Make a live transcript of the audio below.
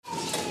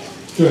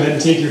Go ahead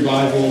and take your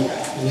Bible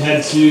and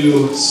head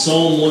to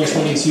Psalm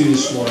 122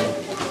 this morning.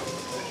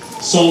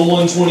 Psalm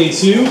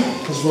 122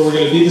 is where we're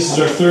going to be. This is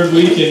our third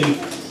week in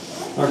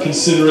our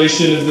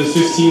consideration of the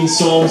 15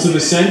 Psalms of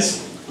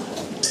Ascent.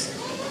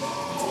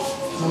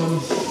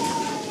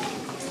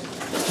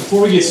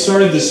 Before we get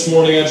started this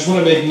morning, I just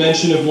want to make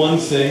mention of one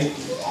thing.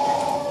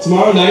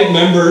 Tomorrow night,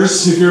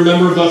 members, if you're a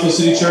member of Buffalo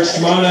City Church,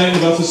 tomorrow night in the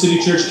Buffalo City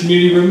Church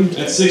community room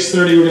at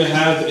 6:30, we're going to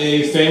have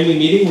a family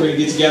meeting. We're going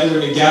to get together, we're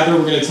going to gather,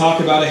 we're going to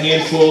talk about a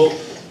handful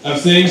of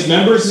things.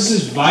 Members, this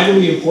is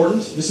vitally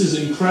important. This is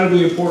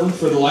incredibly important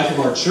for the life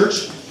of our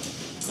church.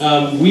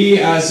 We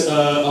as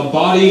a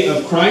body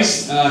of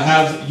Christ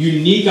have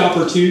unique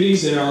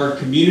opportunities in our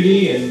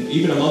community and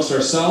even amongst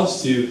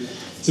ourselves to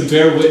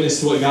bear witness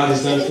to what God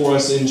has done for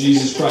us in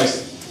Jesus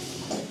Christ.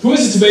 Who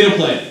is a tomato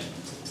plant?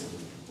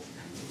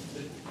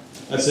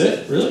 That's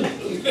it? Really?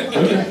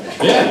 Okay.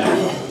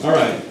 Yeah. All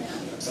right.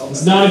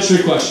 It's not a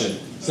trick question.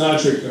 It's not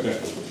a trick. Okay.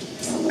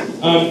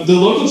 The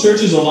local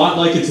church is a lot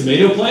like a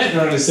tomato plant. And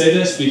I'm going to say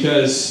this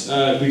because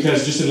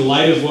just in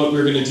light of what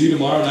we're going to do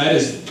tomorrow night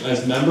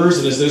as members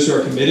and as those who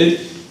are committed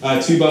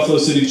to Buffalo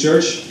City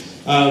Church,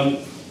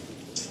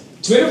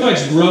 tomato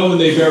plants grow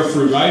and they bear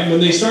fruit, right? And when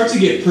they start to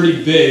get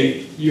pretty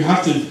big, you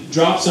have to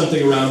drop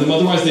something around them.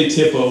 Otherwise, they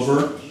tip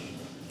over,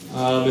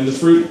 and the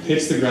fruit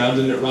hits the ground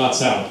and it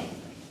rots out.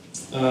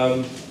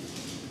 And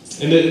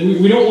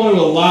we don't want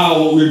to allow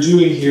what we're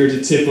doing here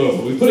to tip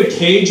over. We put a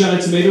cage on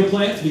a tomato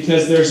plant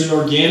because there's an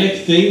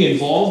organic thing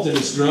involved and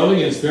it's growing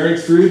and it's bearing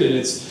fruit and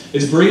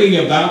it's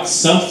bringing about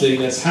something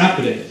that's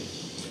happening.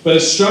 But a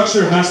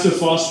structure has to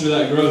foster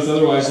that growth.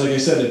 Otherwise, like I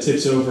said, it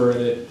tips over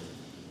and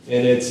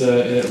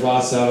it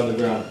rots out on the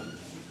ground.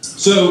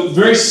 So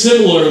very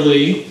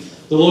similarly,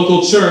 the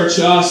local church,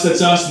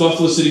 that's us,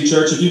 Buffalo City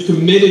Church, if you've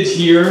committed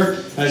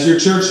here as your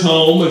church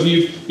home, if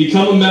you've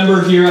become a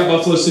member here at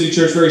Buffalo City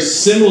Church, very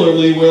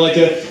similarly, we're like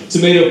a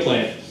tomato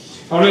plant.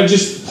 I want to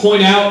just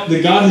point out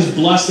that God has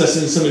blessed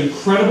us in some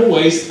incredible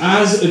ways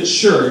as a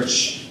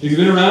church. If you've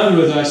been around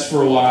with us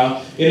for a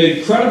while, in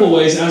incredible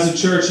ways as a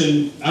church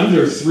in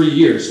under 3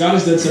 years. God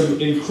has done some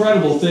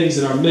incredible things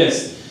in our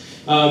midst.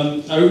 We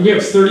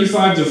have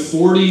 35 to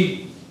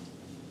 40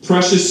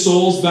 precious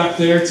souls back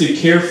there to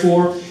care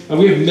for.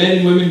 We have men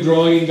and women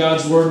growing in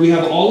God's Word. We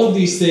have all of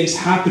these things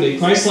happening.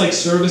 Christ-like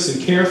service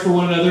and care for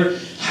one another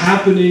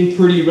happening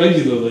pretty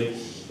regularly.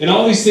 And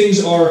all these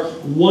things are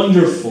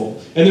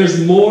wonderful. And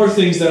there's more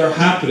things that are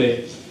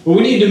happening. But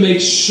we need to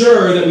make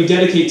sure that we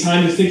dedicate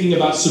time to thinking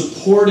about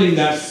supporting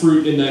that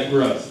fruit and that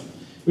growth.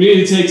 We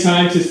need to take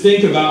time to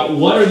think about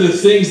what are the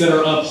things that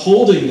are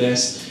upholding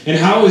this and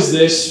how is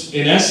this,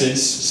 in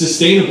essence,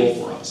 sustainable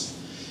for us.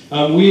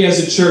 We as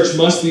a church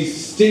must be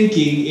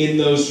thinking in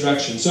those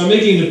directions. So I'm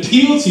making an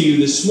appeal to you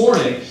this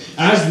morning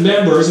as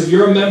members, if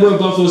you're a member of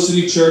Buffalo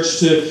City Church,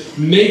 to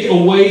make a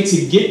way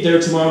to get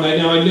there tomorrow night.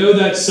 Now I know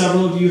that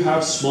several of you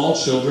have small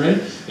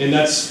children, and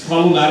that's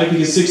problematic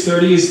because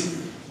 6:30 is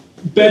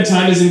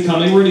bedtime isn't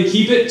coming. We're going to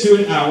keep it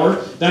to an hour.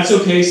 That's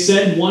okay.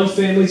 Send one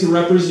family to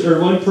represent, or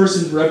one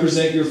person to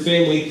represent your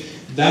family.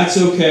 That's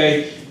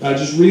okay.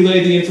 Just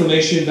relay the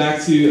information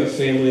back to a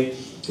family.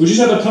 We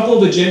just have a couple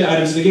of agenda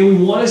items. And again, we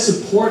want to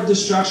support the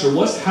structure.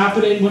 What's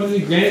happening? What are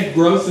the organic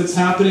growth that's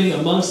happening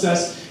amongst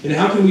us? And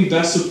how can we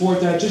best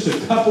support that? Just a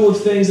couple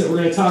of things that we're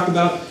going to talk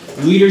about.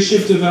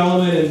 Leadership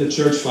development and the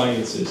church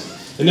finances.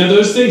 And now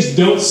those things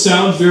don't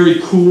sound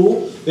very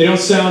cool. They don't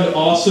sound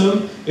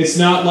awesome. It's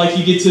not like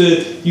you get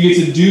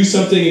to do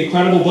something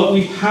incredible. But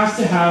we have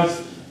to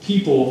have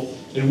people,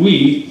 and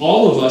we,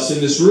 all of us in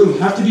this room,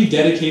 have to be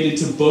dedicated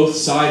to both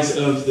sides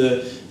of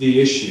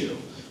the issue.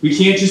 We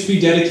can't just be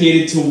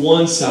dedicated to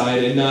one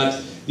side and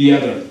not the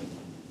other.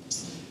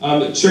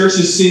 The church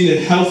has seen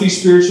that healthy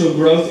spiritual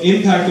growth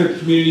impact their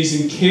communities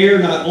and care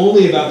not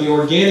only about the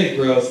organic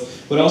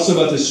growth, but also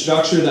about the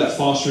structure that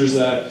fosters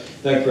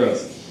that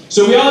growth.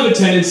 So we all have a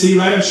tendency,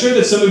 right? I'm sure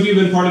that some of you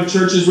have been part of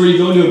churches where you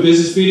go into a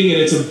business meeting and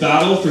it's a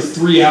battle for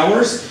 3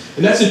 hours.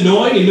 And that's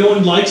annoying, and no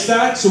one likes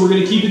that, so we're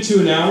going to keep it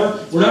to an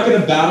hour. We're not going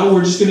to battle,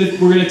 we're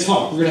going to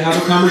talk. We're going to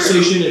have a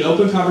conversation, an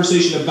open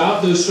conversation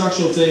about those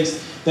structural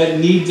things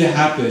that need to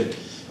happen.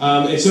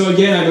 And so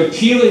again, I'm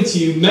appealing to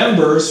you,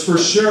 members, for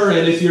sure,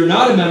 and if you're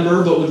not a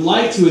member but would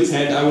like to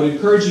attend, I would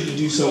encourage you to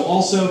do so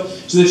also,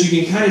 so that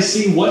you can kind of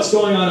see what's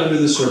going on under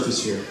the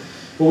surface here.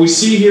 What we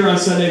see here on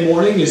Sunday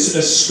morning is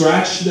a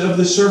scratch of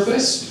the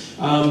surface,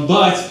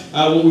 but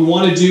what we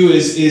want to do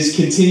is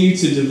continue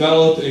to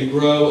develop and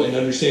grow and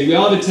understand. We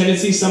all have a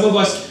tendency, some of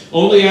us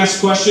only ask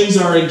questions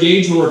or are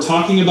engaged when we're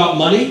talking about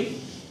money.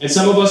 And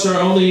some of us are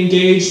only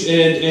engaged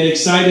and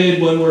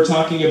excited when we're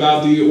talking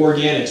about the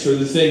organics or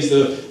the things,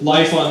 the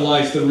life on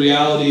life, the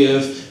reality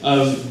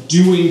of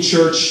doing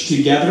church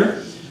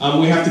together.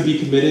 We have to be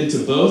committed to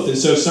both. And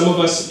so some of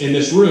us in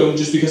this room,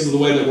 just because of the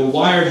way that we're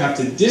wired, have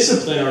to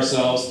discipline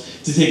ourselves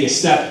to take a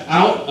step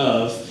out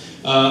of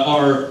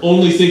our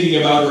only thinking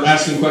about or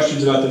asking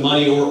questions about the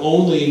money or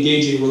only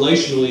engaging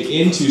relationally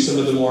into some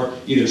of the more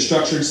either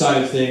structured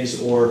side of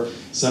things or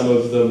some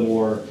of the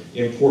more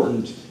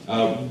important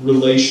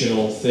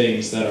relational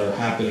things that are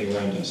happening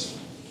around us.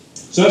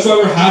 So that's why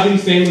we're having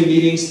family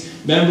meetings.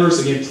 Members,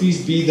 again,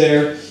 please be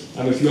there.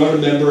 If you are a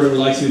member and would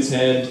like to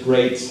attend,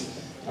 great.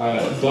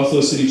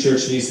 Buffalo City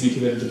Church needs to be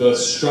committed to both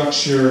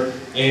structure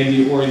and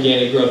the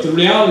organic growth. The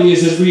reality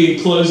is, as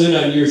we close in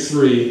on year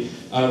 3,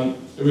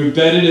 we've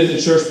bedded in the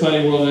church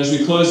planting world, and as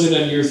we close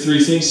in on year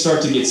 3, things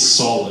start to get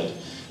solid.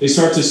 They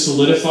start to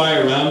solidify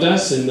around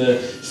us, and the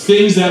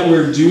things that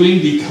we're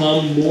doing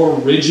become more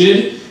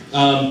rigid.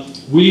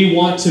 We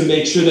want to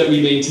make sure that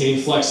we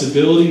maintain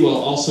flexibility while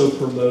also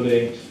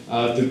promoting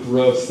the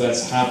growth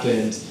that's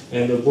happened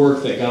and the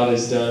work that God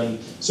has done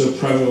so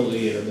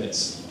prevalently in our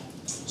midst.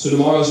 So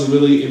tomorrow is a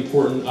really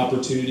important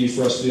opportunity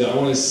for us to do that. I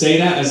want to say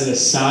that as an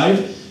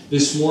aside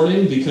this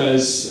morning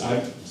because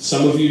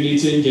some of you need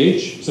to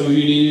engage. Some of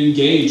you need to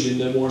engage in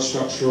the more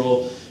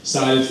structural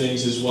side of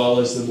things as well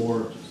as the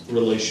more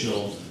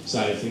relational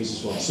side of things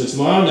as well. So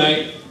tomorrow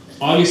night,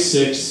 August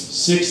 6th,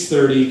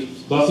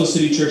 6:30, Buffalo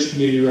City Church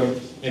Community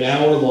Room, an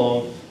hour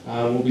long.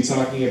 We'll be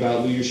talking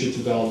about leadership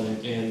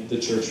development and the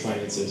church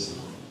finances.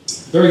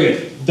 Very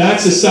good.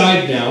 That's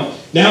aside now.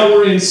 Now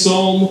we're in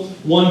Psalm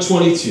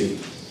 122.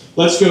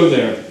 Let's go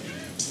there.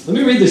 Let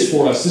me read this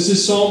for us. This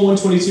is Psalm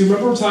 122.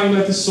 Remember, we're talking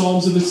about the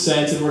Psalms of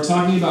Ascent, and we're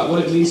talking about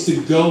what it means to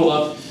go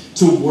up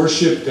to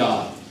worship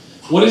God.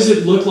 What does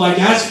it look like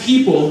as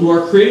people who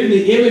are created in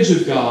the image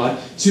of God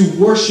to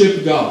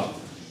worship God?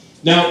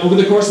 Now, over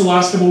the course of the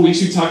last couple of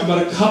weeks, we've talked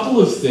about a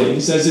couple of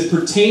things as it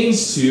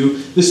pertains to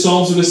the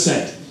Psalms of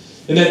Ascent.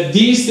 And that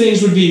these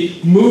things would be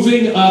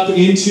moving up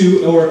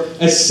into or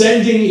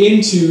ascending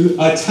into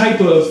a type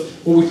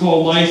of what we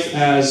call life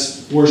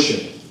as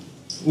worship.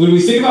 When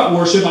we think about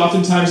worship,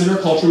 oftentimes in our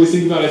culture, we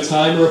think about a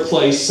time or a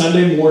place,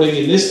 Sunday morning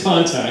in this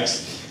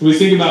context. When we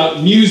think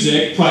about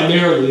music,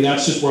 primarily,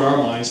 that's just where our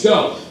minds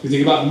go. We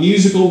think about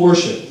musical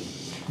worship.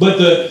 But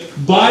the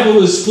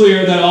Bible is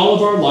clear that all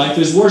of our life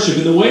is worship.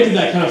 And the way that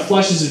that kind of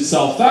fleshes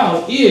itself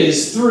out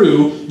is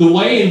through the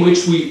way in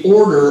which we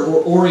order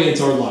or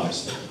orient our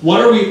lives. What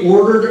are we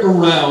ordered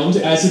around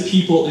as a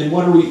people, and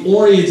what are we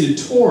oriented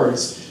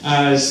towards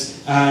as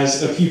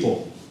a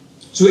people?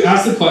 So we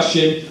ask the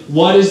question,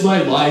 what is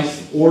my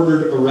life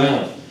ordered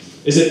around?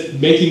 Is it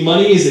making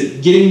money? Is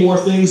it getting more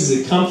things? Is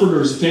it comfort?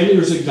 Or is it family?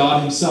 Or is it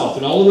God himself?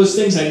 And all of those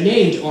things I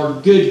named are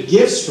good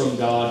gifts from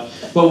God.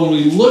 But when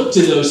we look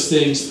to those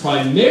things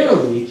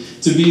primarily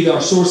to be our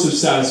source of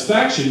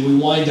satisfaction, we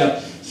wind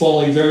up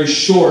falling very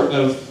short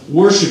of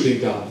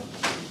worshiping God.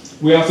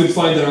 We often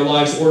find that our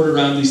lives ordered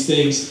around these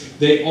things,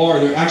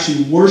 they're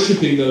actually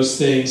worshiping those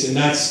things, and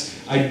that's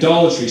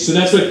idolatry. So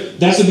that's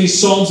what these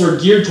Psalms are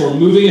geared toward,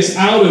 moving us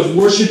out of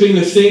worshiping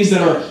the things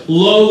that are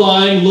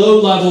low-lying,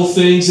 low-level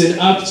things and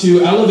up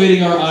to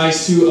elevating our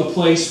eyes to a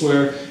place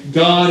where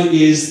God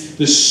is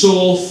the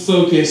sole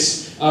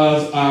focus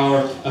of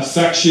our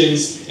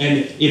affections, and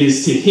it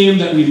is to him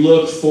that we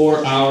look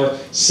for our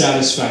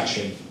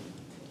satisfaction.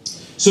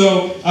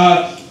 So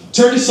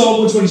turn to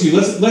Psalm 122.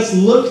 Let's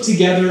look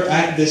together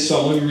at this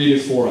psalm. Let me read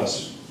it for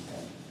us.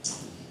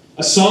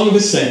 A song of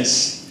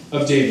ascents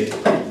of David.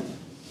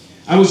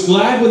 I was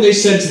glad when they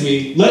said to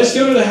me, "Let us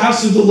go to the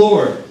house of the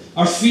Lord.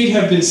 Our feet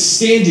have been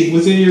standing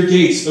within your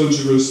gates, O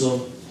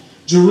Jerusalem.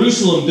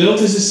 Jerusalem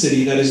built as a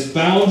city that is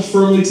bound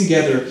firmly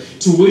together,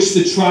 to which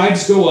the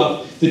tribes go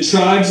up, the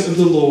tribes of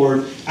the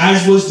Lord,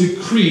 as was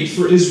decreed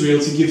for Israel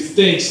to give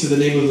thanks to the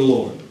name of the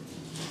Lord.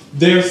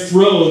 Their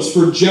thrones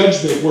for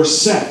judgment were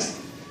set,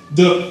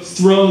 the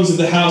thrones of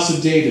the house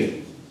of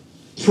David.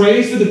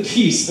 Pray for the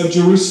peace of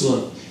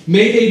Jerusalem.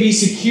 May they be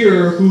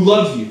secure who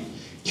love you.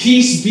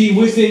 Peace be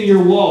within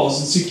your walls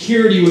and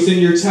security within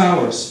your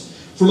towers.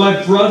 For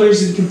my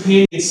brothers and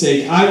companions'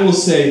 sake, I will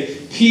say,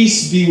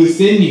 peace be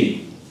within you.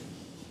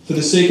 For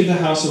the sake of the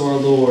house of our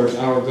Lord,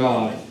 our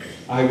God,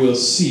 I will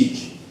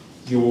seek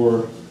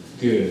your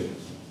good."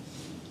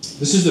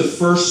 This is the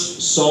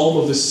first psalm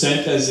of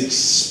ascent that is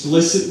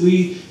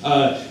explicitly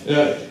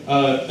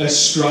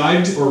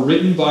ascribed or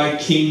written by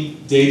King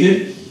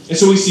David. And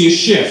so we see a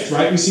shift,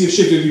 right? We see a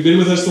shift. If you've been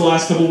with us the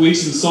last couple of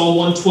weeks in Psalm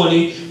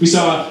 120, we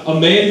saw a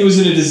man who was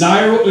in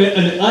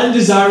an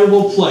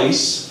undesirable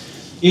place,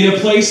 in a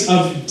place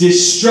of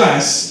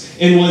distress,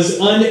 and was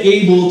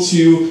unable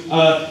to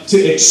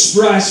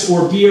express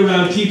or be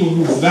around people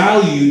who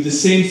valued the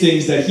same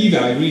things that he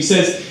valued. When he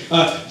says,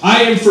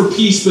 I am for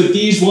peace, but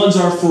these ones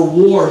are for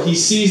war, he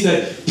sees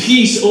that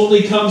peace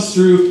only comes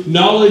through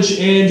knowledge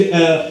and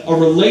a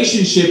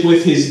relationship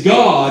with his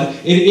God,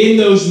 and in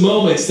those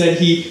moments that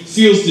he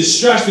feels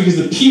distressed because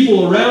the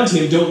people around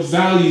him don't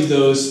value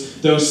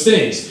those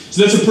things.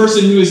 So that's a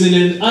person who is in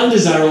an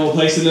undesirable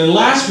place. And then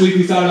last week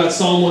we thought about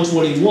Psalm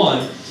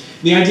 121.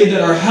 The idea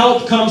that our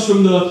help comes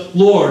from the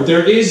Lord.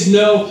 There is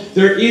no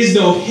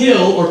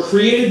hill or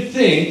created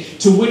thing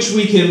to which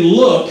we can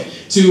look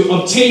to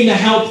obtain the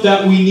help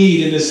that we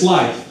need in this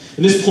life.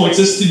 And this points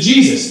us to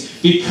Jesus.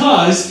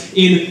 Because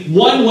in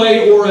one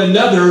way or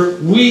another,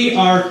 we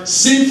are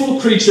sinful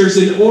creatures.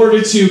 In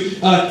order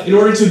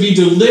to be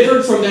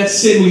delivered from that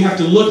sin, we have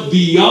to look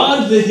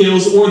beyond the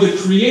hills or the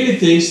created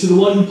things to the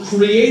one who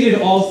created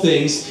all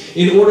things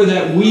in order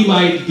that we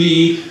might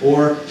be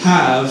or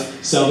have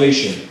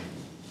salvation.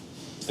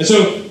 And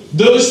so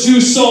those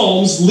two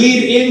psalms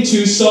lead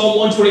into Psalm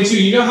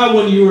 122. You know how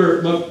when you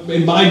were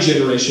in my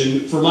generation,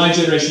 you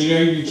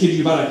know, your kid,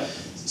 you bought a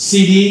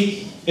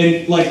CD,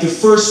 and like the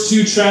first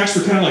two tracks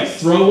were kind of like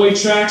throwaway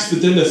tracks,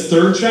 but then the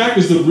third track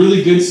was the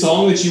really good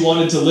song that you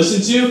wanted to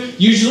listen to.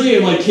 Usually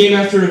it like came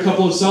after a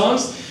couple of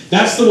songs.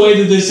 That's the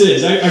way that this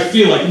is. I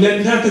feel like,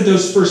 not that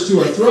those first two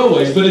are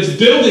throwaways, but it's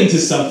building to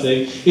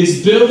something.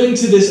 It's building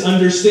to this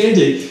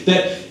understanding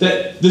that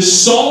the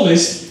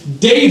psalmist,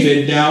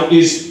 David, now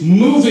is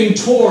moving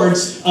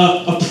towards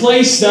a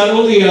place, not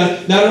only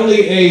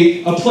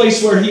a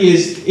place where he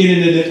is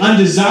in an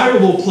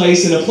undesirable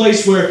place, and a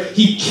place where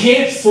he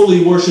can't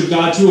fully worship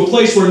God, to a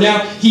place where now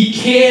he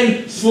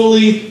can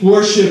fully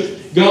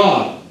worship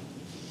God.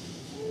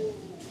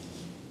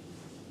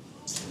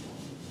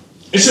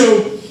 And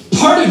so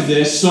part of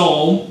this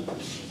psalm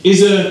is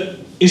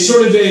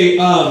sort of a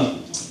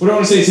what do I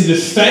want to say? It's a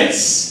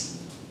defense.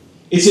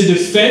 It's a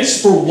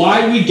defense for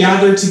why we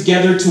gather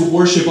together to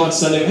worship on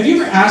Sunday. Have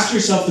you ever asked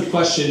yourself the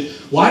question,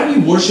 why do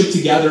we worship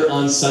together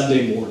on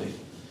Sunday morning?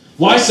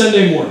 Why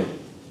Sunday morning?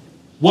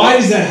 Why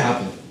does that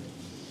happen?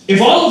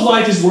 If all of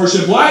life is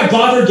worship, why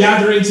bother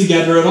gathering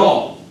together at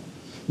all?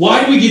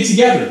 Why do we get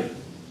together?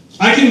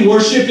 I can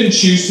worship and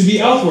choose to be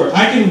elsewhere.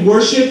 I can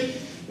worship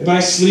by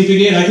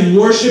sleeping in. I can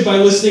worship by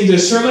listening to a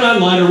sermon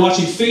online or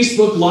watching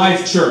Facebook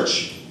Live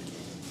Church.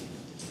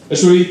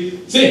 That's what we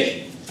think.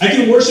 I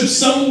can worship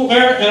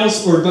somewhere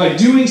else or by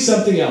doing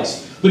something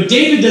else. But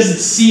David doesn't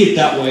see it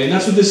that way, and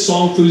that's what this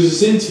psalm clues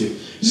us into.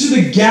 This is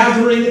the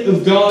gathering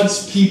of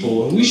God's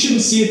people, and we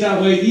shouldn't see it that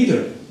way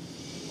either.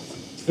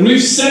 And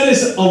we've said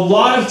this a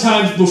lot of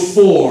times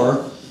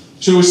before,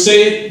 so we'll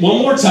say it one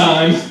more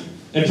time,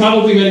 and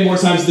probably many more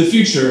times in the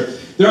future.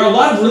 There are a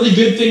lot of really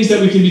good things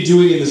that we can be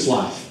doing in this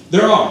life.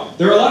 There are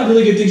a lot of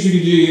really good things we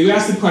can do. You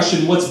ask the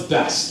question, what's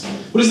best?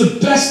 What is the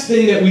best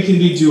thing that we can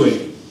be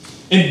doing?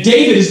 And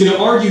David is going to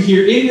argue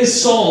here in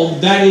this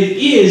psalm that it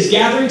is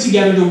gathering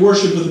together to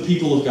worship with the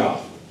people of God.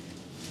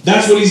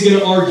 That's what he's going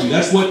to argue.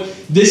 That's what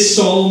this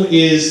psalm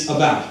is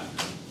about.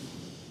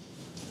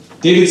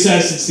 David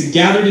says it's to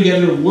gather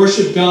together to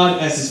worship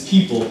God as his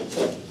people.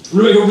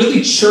 We're doing a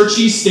really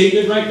churchy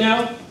statement right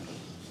now.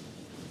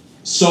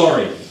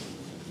 Sorry.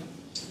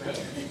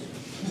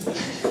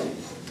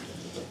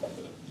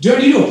 Do I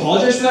need to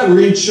apologize for that?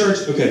 We're in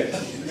church. Okay.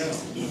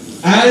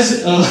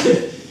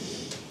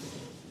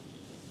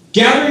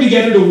 Gathering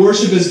together to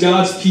worship as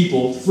God's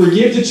people,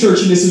 forgive the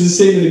church, and this is a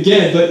statement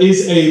again, but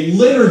is a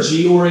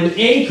liturgy or an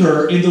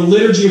anchor in the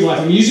liturgy of life.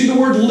 I'm using the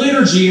word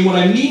liturgy, and what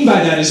I mean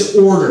by that is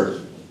order.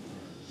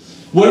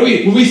 When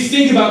we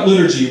think about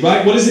liturgy,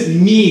 right? What does it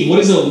mean? What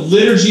is a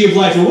liturgy of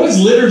life? Or what is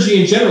liturgy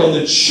in general?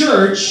 And the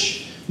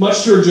church,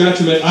 much to her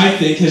detriment, I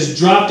think, has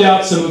dropped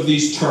out some of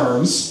these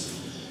terms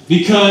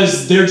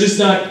because they're just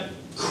not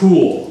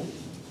cool.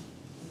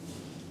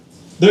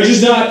 They're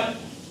just not...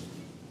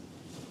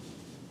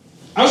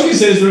 I was going to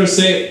say this, but I'm going to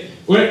say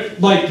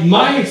it. Like,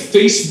 my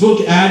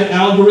Facebook ad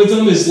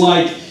algorithm is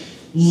like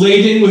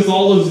laden with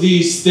all of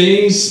these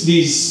things,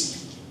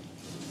 these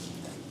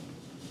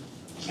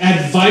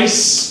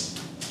advice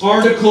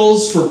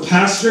articles for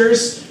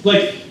pastors.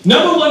 Like,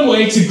 number one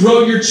way to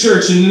grow your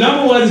church, and the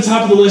number one at the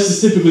top of the list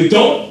is typically,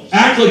 don't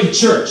act like a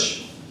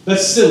church.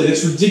 That's silly.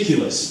 That's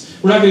ridiculous.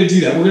 We're not going to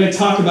do that. We're going to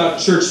talk about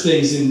church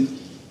things in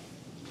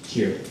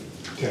here.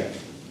 Okay.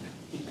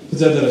 Put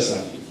that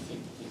aside.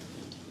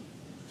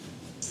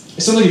 I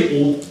sound like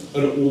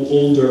an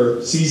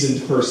older,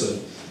 seasoned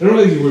person. I don't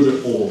really think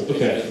we're old.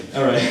 Okay,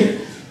 all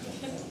right.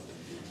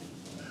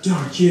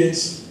 Darn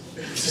kids.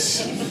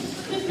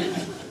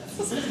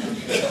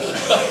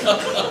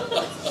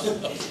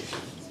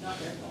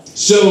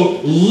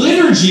 So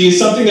liturgy is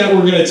something that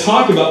we're going to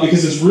talk about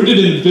because it's rooted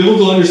in a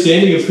biblical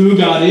understanding of who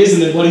God is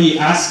and then what he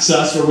asks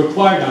us, or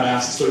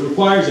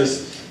requires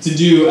us to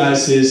do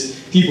as his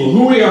people,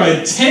 who we are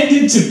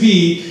intended to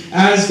be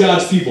as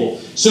God's people.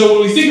 So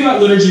when we think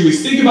about liturgy, we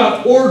think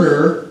about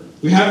order.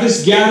 We have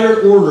this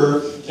gathered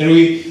order, and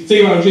we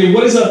think about, okay,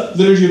 what is a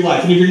liturgy of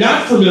life? And if you're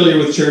not familiar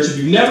with church, if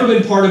you've never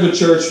been part of a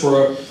church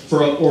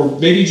or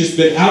maybe just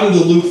been out of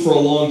the loop for a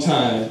long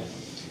time,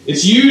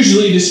 it's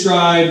usually used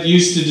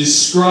to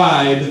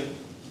describe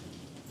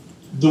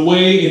the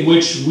way in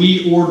which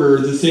we order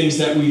the things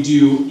that we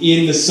do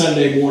in the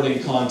Sunday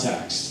morning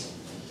context.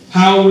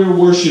 How we're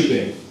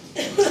worshiping.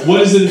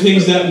 What is the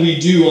things that we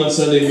do on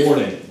Sunday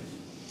morning?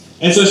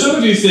 And so some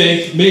of you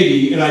think,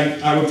 maybe, and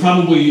I would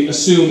probably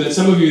assume that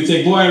some of you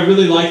think, boy, I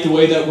really like the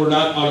way that we're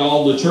not at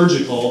all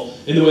liturgical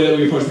in the way that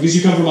we approach, because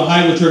you come from a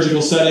high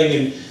liturgical setting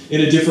and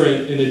in a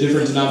different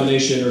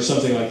denomination or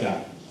something like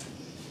that.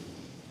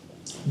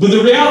 But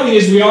the reality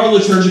is we are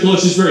liturgical.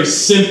 It's just very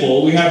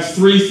simple. We have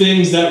 3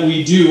 things that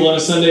we do on a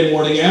Sunday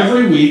morning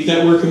every week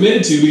that we're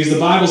committed to because the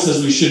Bible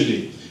says we should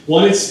be.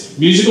 1, it's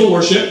musical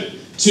worship.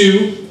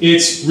 2,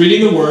 it's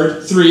reading the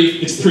Word. 3,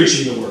 it's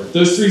preaching the Word.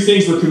 Those 3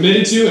 things we're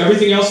committed to.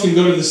 Everything else can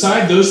go to the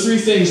side. Those 3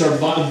 things are of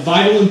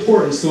vital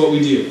importance to what we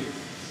do.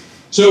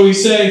 So we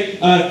say,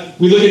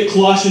 we look at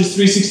Colossians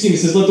 3:16. It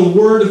says, let the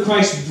word of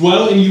Christ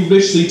dwell in you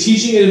richly,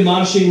 teaching and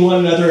admonishing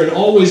one another in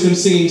all wisdom,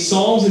 singing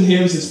psalms and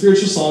hymns and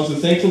spiritual songs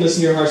with thankfulness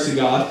in your hearts to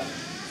God.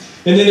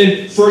 And then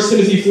in 1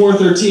 Timothy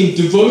 4:13,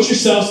 devote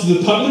yourselves to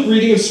the public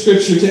reading of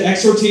Scripture, to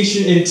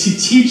exhortation and to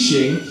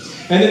teaching.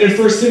 And then in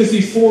 1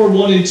 Timothy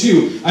 4:1 and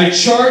 2, I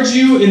charge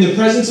you in the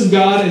presence of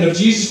God and of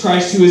Jesus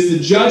Christ, who is the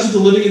judge of the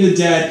living and the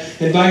dead,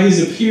 and by his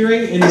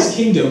appearing in his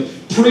kingdom,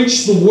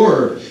 preach the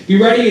word. Be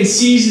ready in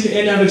season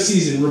and out of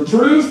season.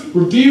 Reprove,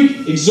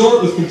 rebuke,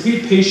 exhort with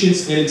complete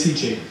patience and in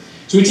teaching.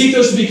 So we take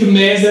those to be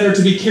commands that are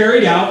to be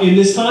carried out in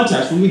this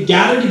context. When we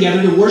gather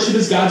together to worship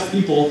as God's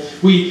people,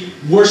 we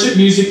worship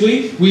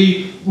musically,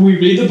 we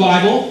read the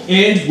Bible,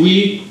 and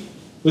we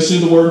listen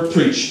to the word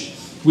preached.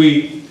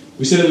 We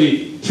said that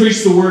we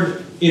preach the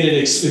word in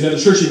another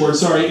churchy word,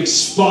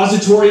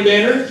 expository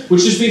manner,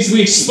 which just means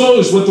we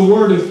expose what the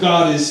word of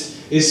God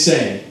is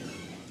saying.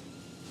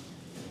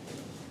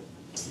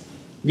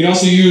 We can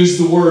also use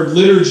the word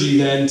liturgy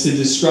then to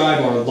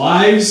describe our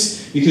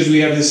lives, because we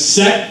have this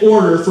set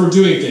order for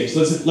doing things.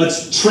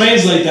 Let's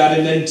translate that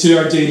and then to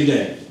our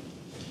day-to-day.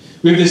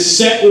 We have this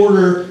set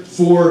order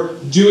for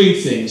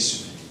doing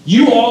things.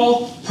 You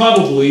all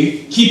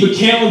probably keep a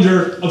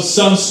calendar of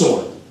some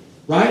sort,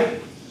 right?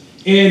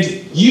 And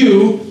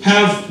you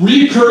have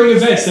recurring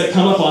events that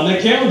come up on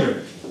that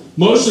calendar.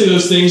 Mostly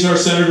those things are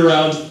centered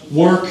around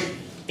work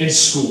and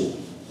school,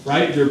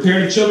 right? If you're a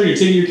parent of children, you're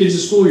taking your kids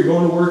to school, you're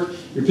going to work,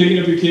 you're picking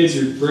up your kids,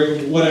 you're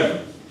bringing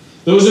whatever.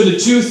 Those are the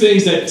two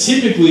things that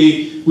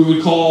typically we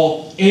would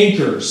call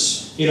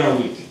anchors in our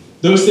week.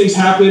 Those things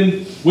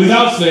happen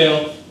without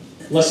fail,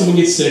 unless someone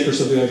gets sick or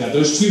something like that.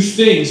 Those two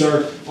things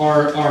are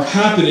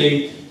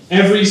happening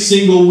every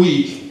single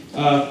week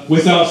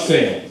without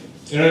fail.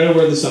 And I know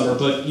we're in the summer,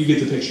 but you get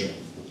the picture.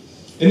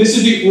 And this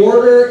is the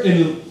order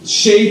and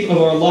shape of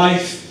our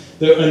life,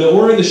 and the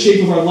order and the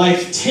shape of our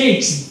life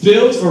takes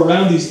built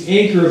around these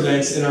anchor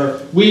events in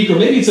our week, or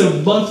maybe it's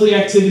a monthly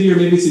activity, or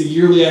maybe it's a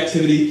yearly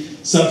activity,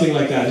 something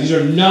like that. These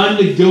are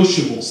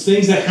non-negotiables,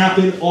 things that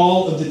happen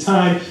all of the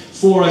time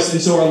for us,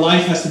 and so our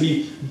life has to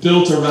be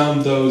built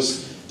around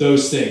those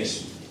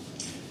things.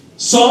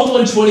 Psalm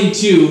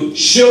 122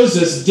 shows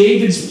us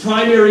David's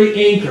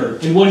primary anchor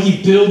and what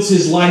he builds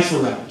his life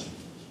around.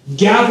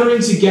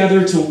 Gathering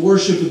together to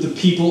worship with the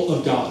people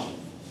of God.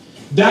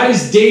 That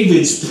is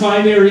David's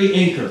primary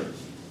anchor.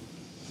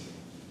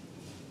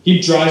 He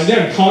drives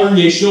down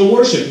congregational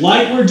worship,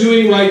 like we're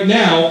doing right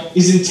now,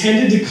 is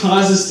intended to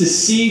cause us to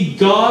see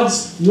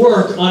God's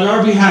work on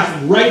our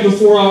behalf right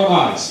before our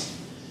eyes.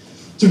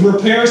 To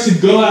prepare us to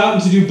go out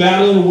and to do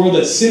battle in a world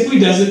that simply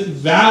doesn't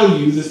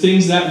value the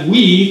things that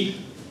we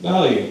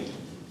value.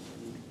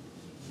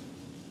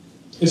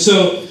 And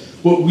so,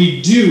 what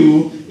we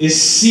do is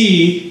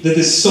see that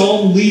this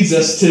psalm leads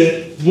us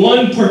to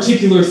one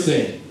particular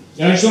thing.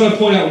 And I just want to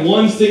point out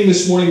one thing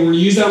this morning. We're going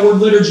to use that word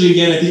liturgy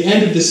again at the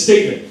end of this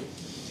statement.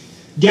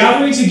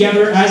 Gathering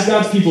together as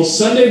God's people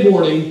Sunday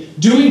morning,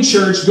 doing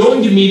church,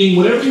 going to meeting,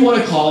 whatever you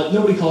want to call it.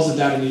 Nobody calls it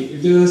that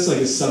anymore. That's like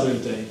a southern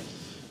thing.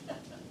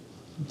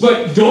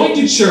 But going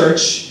to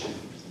church,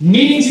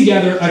 meeting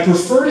together, I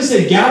prefer to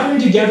say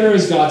gathering together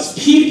as God's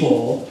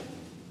people.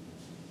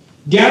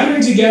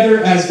 Gathering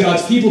together as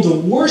God's people to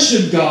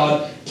worship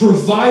God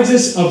provides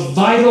us a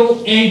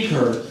vital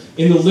anchor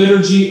in the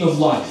liturgy of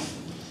life.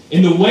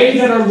 In the way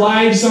that our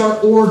lives are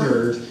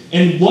ordered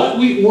and what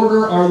we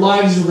order our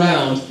lives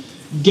around,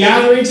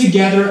 gathering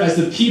together as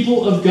the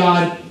people of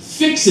God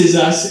fixes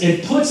us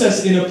and puts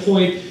us in a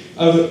point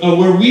of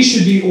where we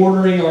should be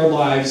ordering our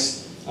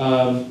lives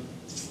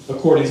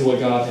according to what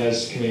God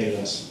has commanded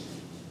us.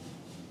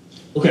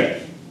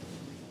 Okay,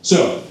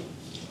 so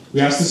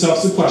we ask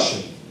ourselves the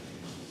question,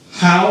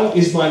 how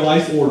is my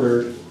life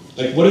ordered?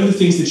 Like, what are the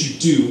things that you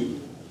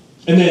do?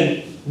 And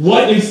then,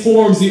 what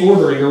informs the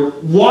ordering? Or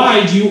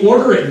why do you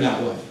order it in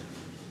that way?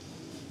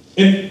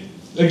 And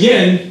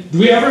again, do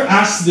we ever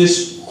ask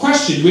this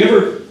question? Do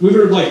we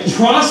ever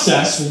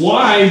process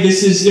why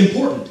this is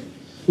important?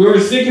 Do we ever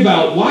think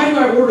about, why do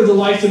I order my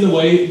life in the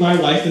way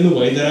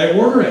that I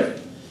order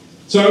it?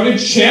 So I would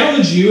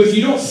challenge you, if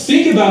you don't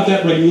think about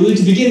that regularly,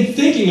 to begin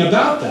thinking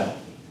about that.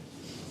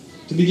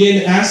 To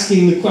begin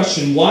asking the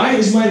question, why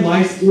is my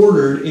life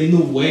ordered in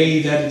the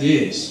way that it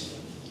is?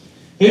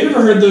 Have you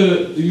ever heard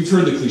you've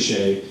heard the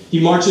cliche,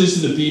 he marches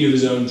to the beat of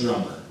his own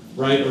drummer,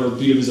 right? Or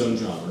beat of his own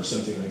drum, or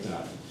something like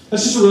that.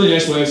 That's just a really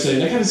nice way of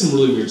saying, that guy does some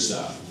really weird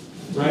stuff,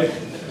 right?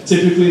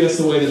 Typically, that's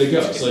the way that it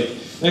goes. Like,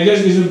 that guy,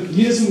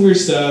 he does some weird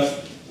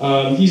stuff,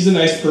 he's a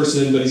nice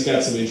person, but he's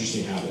got some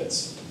interesting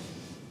habits.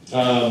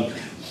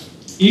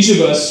 Each of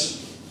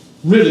us,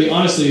 really,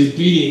 honestly, is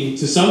beating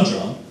to some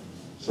drum.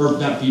 Or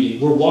not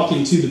beating, we're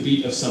walking to the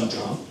beat of some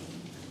drum.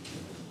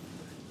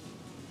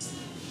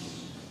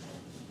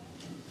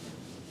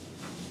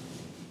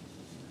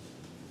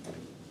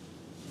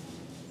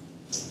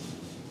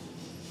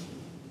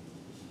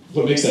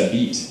 What makes that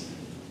beat?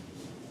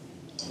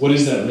 What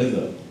is that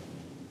rhythm?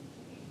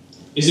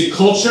 Is it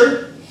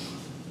culture?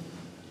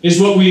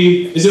 Is it what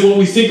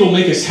we think will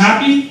make us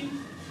happy?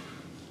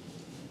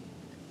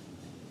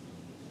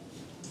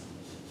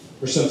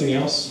 something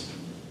else?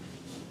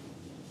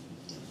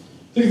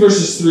 Look at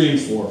verses 3 and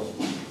 4.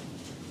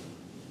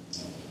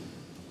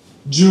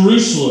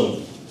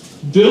 Jerusalem,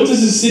 built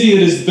as a city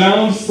that is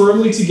bound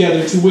firmly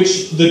together, to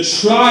which the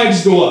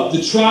tribes go up,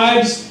 the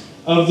tribes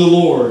of the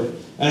Lord,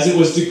 as it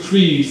was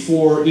decreed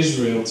for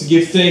Israel, to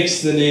give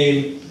thanks to the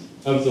name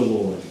of the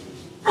Lord.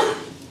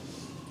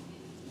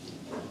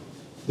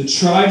 The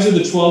tribes are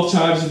the 12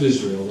 tribes of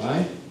Israel,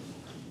 right?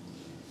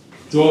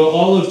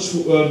 All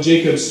of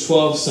Jacob's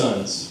 12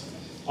 sons.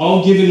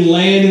 All given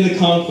land in the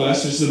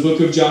conquest, which is the book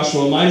of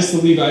Joshua, minus the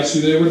Levites,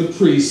 who they were the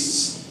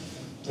priests.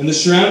 And the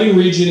surrounding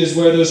region is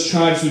where those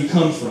tribes would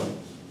come from.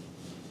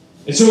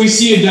 And so we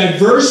see a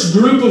diverse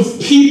group of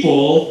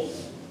people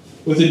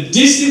with a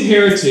distant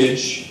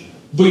heritage,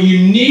 but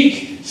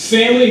unique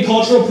family and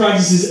cultural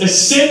practices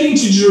ascending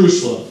to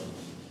Jerusalem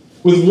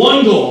with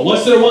one goal.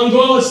 What's their one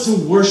goal? It's to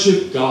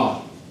worship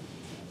God.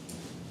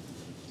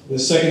 In the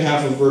second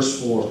half of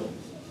verse 4, it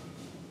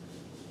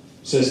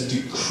says,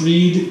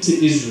 decreed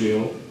to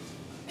Israel,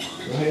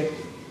 right?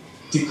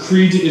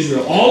 Decreed to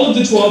Israel. All of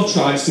the 12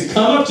 tribes to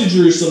come up to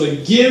Jerusalem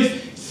and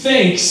give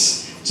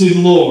thanks to the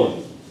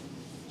Lord.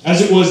 As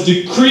it was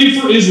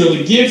decreed for Israel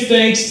to give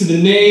thanks to the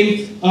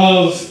name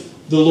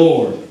of the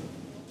Lord.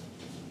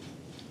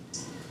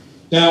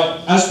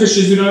 Now, as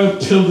Christians, we don't have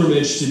a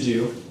pilgrimage to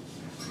do,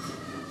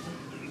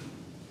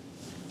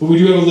 but we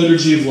do have a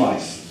liturgy of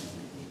life.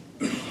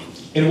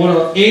 And what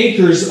our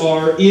anchors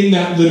are in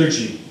that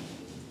liturgy.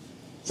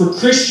 For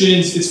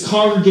Christians, it's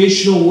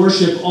congregational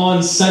worship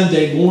on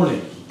Sunday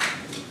morning.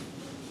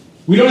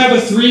 We don't have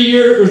a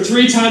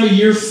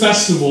 3-time-a-year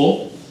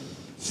festival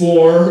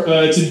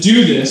to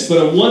do this, but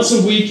a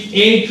once-a-week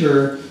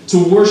anchor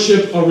to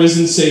worship a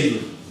risen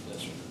Savior.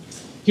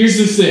 Here's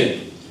the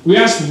thing. We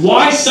ask,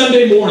 why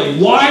Sunday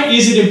morning? Why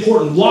is it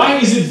important? Why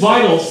is it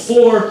vital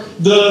for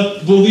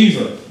the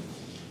believer?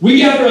 We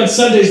gather on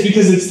Sundays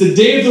because it's the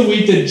day of the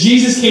week that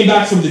Jesus came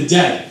back from the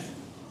dead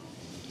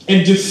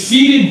and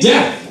defeated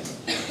death.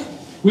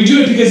 We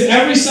do it because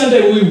every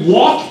Sunday when we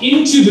walk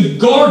into the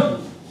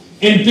garden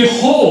and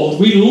behold,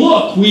 we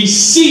look, we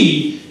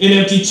see an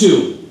empty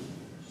tomb.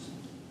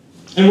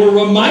 And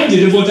we're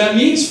reminded of what that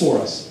means for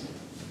us.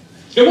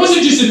 It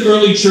wasn't just an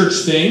early church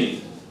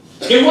thing.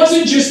 It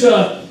wasn't just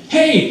a,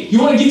 hey, you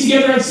want to get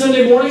together on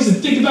Sunday mornings and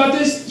think about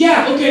this?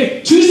 Yeah,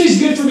 okay, Tuesday's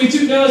good for me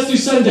too. Now let's do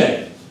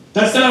Sunday.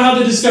 That's not how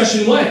the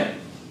discussion went.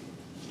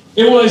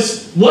 It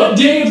was, what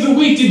day of the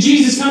week did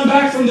Jesus come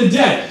back from the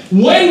dead?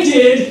 When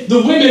did the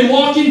women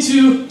walk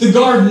into the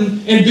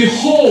garden and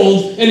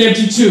behold an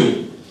empty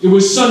tomb? It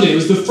was Sunday. It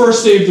was the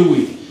first day of the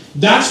week.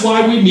 That's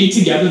why we meet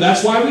together.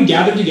 That's why we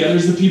gather together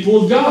as the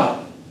people of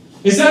God.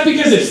 It's not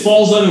because it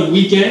falls on a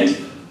weekend.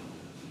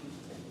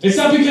 It's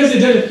not because it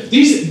doesn't.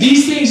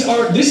 These things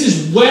are, this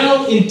is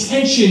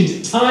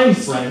well-intentioned time,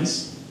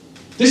 friends.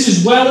 This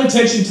is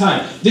well-intentioned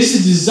time. This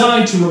is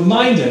designed to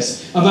remind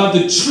us about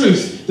the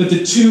truth that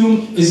the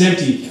tomb is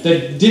empty,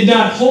 that did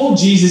not hold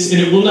Jesus, and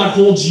it will not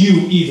hold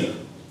you either.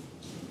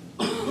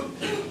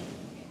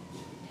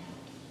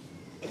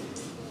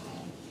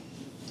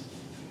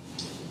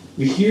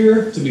 We're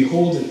here to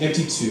behold an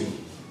empty tomb.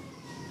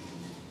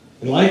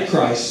 And like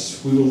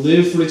Christ, we will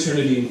live for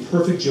eternity in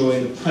perfect joy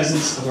in the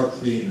presence of our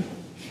Creator.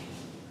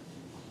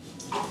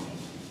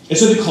 And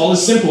so the call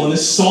is simple, and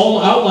this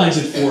psalm outlines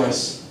it for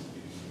us.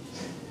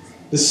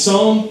 The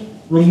psalm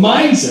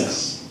reminds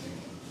us.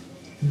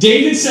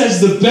 David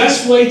says the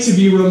best way to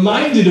be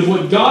reminded of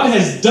what God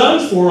has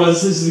done for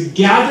us is to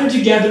gather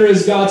together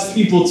as God's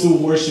people to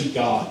worship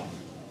God.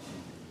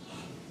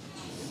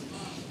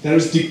 That it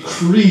was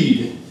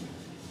decreed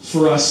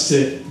for us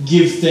to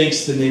give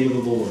thanks to the name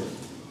of the Lord.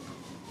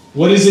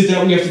 What is it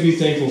that we have to be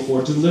thankful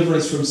for?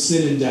 Deliverance from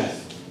sin and death.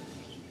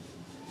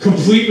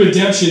 Complete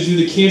redemption through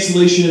the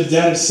cancellation of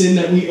debt of sin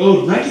that we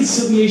owed.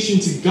 Reconciliation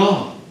to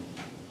God.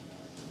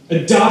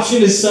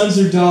 Adoption as sons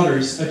or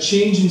daughters. A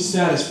change in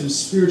status from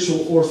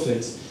spiritual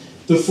orphans.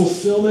 The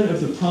fulfillment of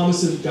the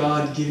promise of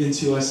God given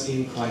to us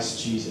in Christ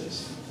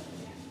Jesus.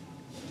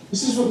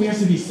 This is what we have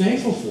to be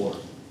thankful for.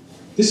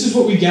 This is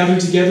what we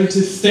gather together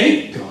to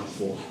thank God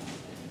for.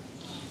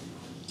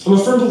 I'm a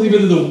firm believer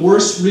that the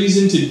worst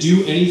reason to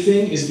do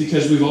anything is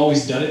because we've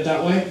always done it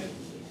that way.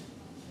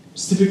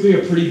 It's typically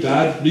a pretty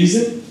bad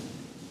reason.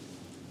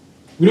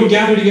 We don't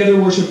gather together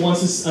and worship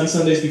once on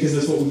Sundays because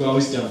that's what we've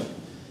always done.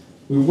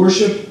 We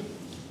worship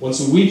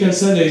once a week on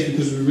Sundays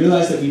because we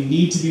realize that we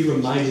need to be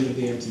reminded of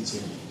the empty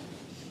tomb.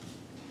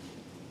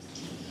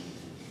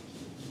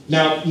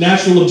 Now,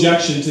 natural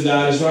objection to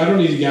that is, well, I don't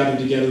need to gather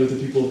together with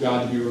the people of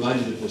God to be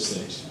reminded of those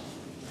things.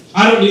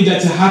 I don't need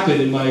that to happen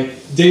in my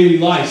daily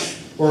life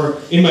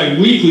or in my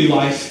weekly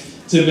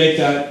life to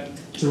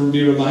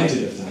be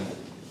reminded of that.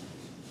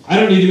 I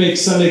don't need to make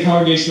Sunday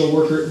congregational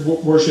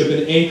worship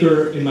an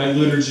anchor in my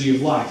liturgy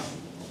of life.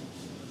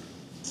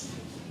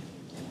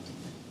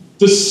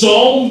 The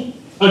psalm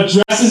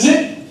addresses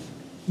it.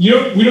 We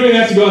don't even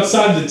have to go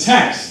outside the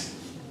text.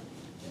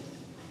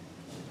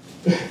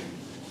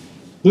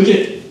 Look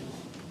at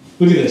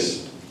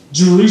this.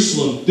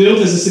 Jerusalem, built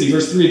as a city,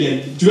 verse 3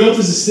 again, built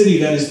as a city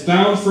that is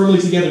bound firmly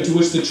together, to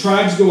which the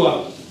tribes go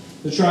up,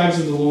 the tribes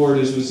of the Lord,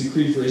 as was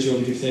decreed for Israel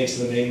to give thanks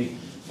in the name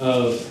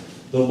of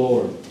the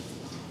Lord.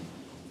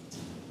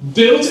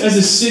 Built as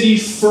a city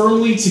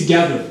firmly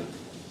together.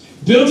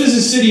 Built as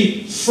a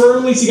city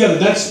firmly together.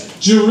 That's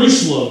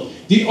Jerusalem.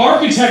 The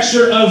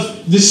architecture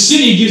of the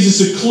city gives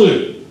us a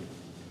clue.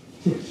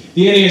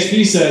 The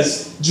NASB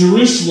says,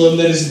 Jerusalem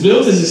that is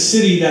built as a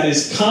city that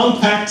is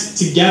compact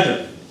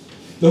together.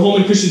 The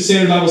Holman Christian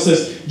Standard Bible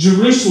says,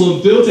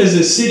 Jerusalem built as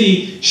a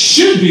city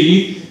should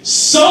be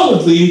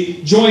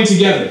solidly joined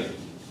together.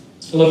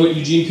 I love what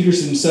Eugene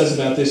Peterson says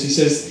about this. He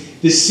says,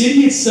 the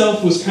city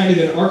itself was kind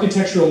of an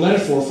architectural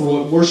metaphor for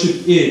what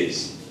worship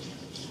is.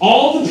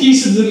 All the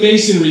pieces of the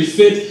masonry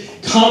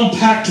fit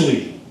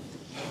compactly.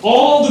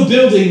 All the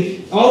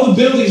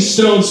building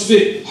stones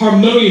fit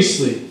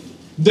harmoniously.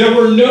 There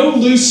were no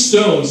loose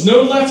stones,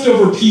 no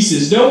leftover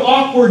pieces, no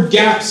awkward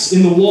gaps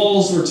in the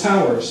walls or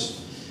towers.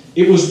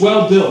 It was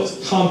well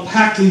built,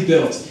 compactly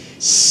built,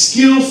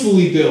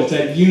 skillfully built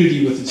at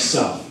unity with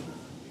itself.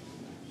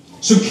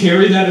 So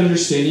carry that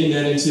understanding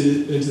then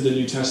into the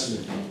New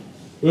Testament.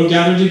 We don't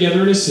gather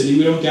together in a city.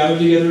 We don't gather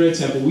together in a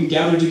temple. We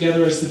gather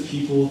together as the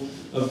people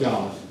of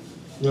God.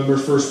 Remember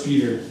 1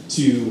 Peter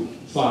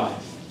 2:5.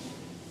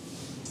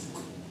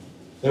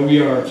 That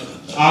we are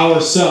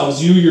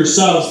ourselves, you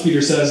yourselves,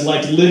 Peter says,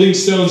 like living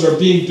stones are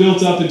being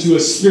built up into a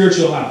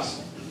spiritual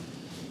house.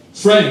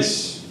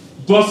 Friends,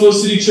 Buffalo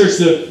City Church,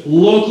 the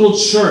local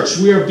church,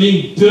 we are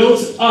being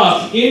built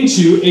up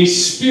into a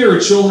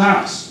spiritual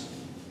house.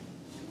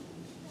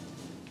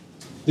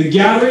 The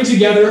gathering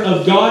together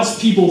of God's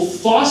people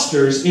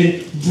fosters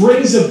and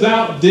brings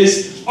about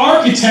this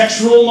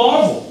architectural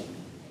marvel.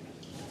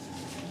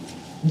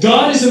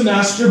 God is a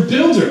master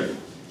builder.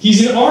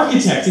 He's an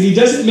architect, and he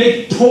doesn't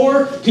make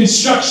poor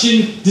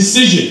construction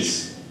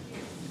decisions.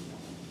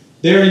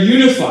 They are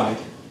unified.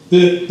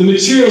 The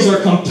materials are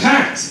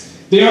compact.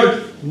 They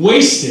aren't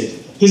wasted.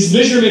 His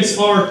measurements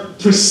are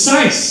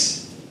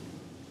precise.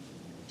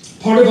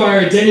 Part of our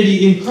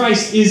identity in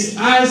Christ is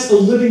as a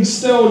living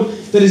stone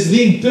that is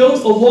being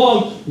built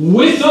along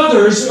with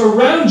others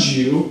around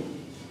you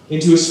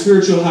into a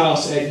spiritual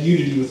house at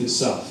unity with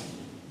itself.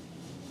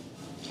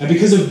 And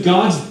because of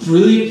God's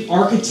brilliant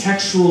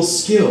architectural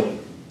skill,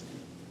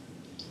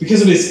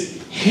 because of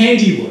his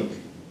handiwork,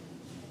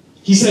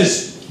 he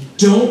says,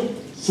 don't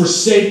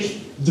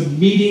forsake the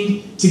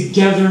meeting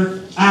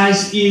together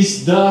as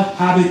is the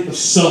habit of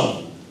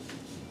some.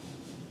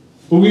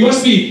 But we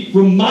must be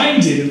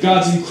reminded of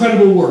God's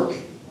incredible work.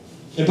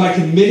 And by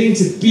committing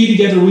to be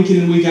together week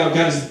in and week out,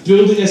 God is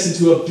building us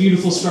into a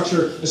beautiful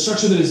structure, a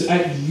structure that is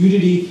at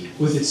unity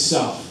with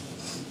itself.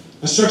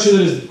 A structure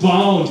that is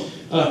bound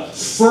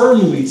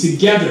firmly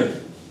together.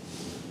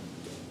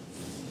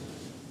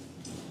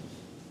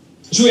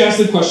 Should we ask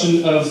the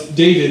question of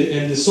David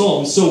and the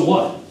Psalms, so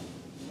what?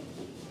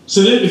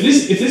 So if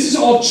this is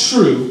all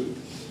true,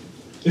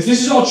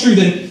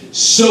 then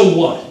so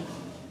what?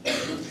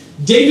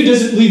 David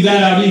doesn't leave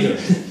that out either.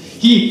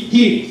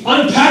 He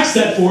unpacks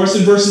that for us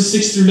in verses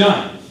 6 through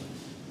 9.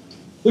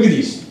 Look at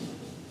these.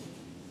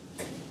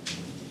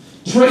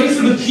 Pray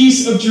for the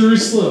peace of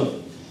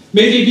Jerusalem.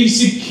 May they be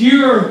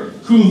secure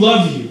who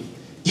love you.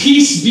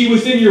 Peace be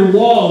within your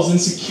walls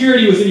and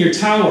security within your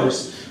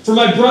towers. For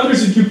my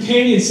brothers and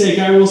companions' sake,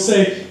 I will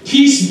say,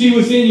 peace be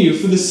within you.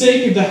 For the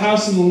sake of the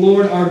house of the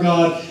Lord our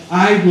God,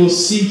 I will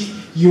seek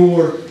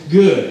your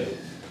good.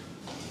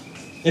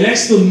 An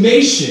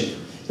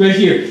exclamation right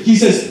here. He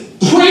says,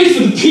 pray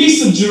for the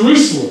peace of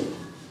Jerusalem.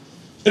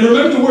 And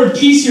remember, the word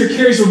peace here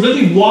carries a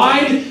really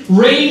wide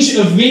range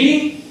of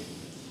meaning.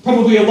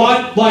 Probably a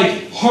lot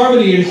like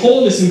harmony and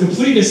wholeness and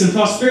completeness and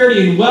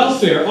prosperity and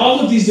welfare.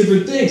 All of these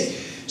different things.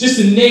 Just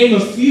to name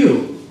a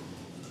few.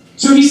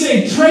 So he's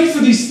saying, pray for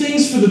these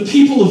things for the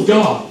people of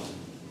God.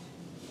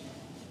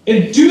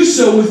 And do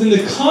so within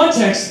the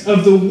context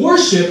of the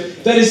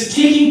worship that is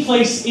taking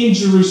place in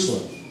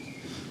Jerusalem.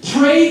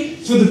 Pray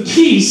for the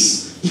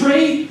peace.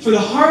 Pray for the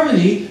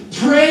harmony.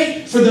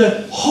 Pray for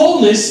the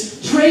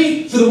wholeness.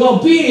 Pray for the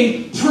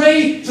well-being.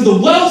 Pray for the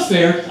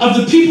welfare of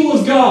the people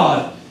of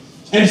God.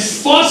 And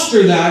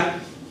foster that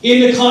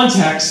in the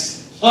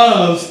context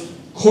of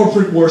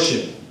corporate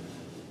worship.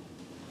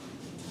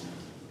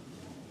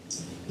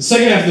 The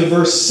second half of the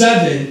verse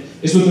 7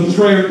 is what the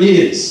prayer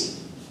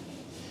is.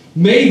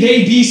 May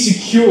they be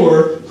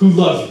secure who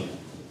love you.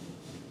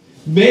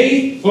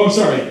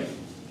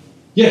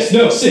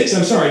 6.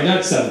 I'm sorry,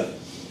 not 7.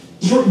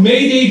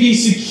 May they be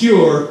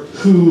secure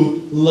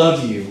who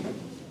love you.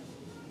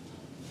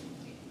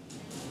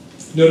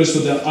 Notice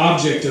what the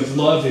object of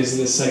love is in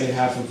the second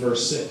half of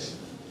verse 6.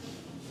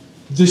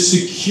 The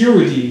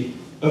security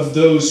of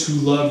those who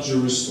love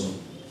Jerusalem.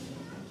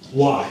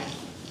 Why?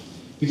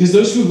 Because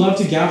those who love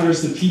to gather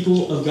as the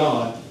people of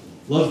God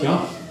love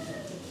God.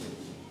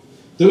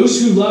 Those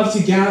who love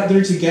to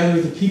gather together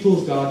with the people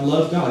of God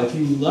love God. If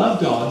you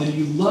love God, then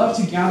you love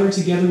to gather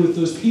together with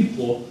those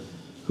people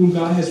whom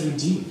God has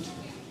redeemed,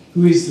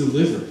 who He has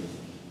delivered,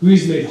 who He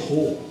has made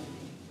whole.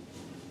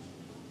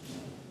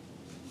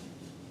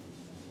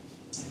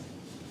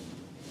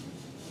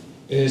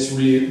 And it's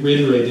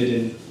reiterated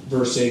in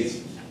verse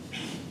 8.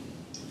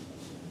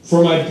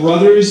 For my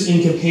brothers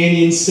and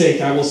companions'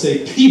 sake, I will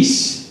say,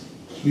 peace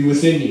be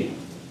within you.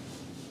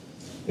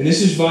 And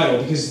this is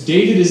vital because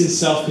David isn't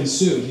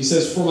self-consumed. He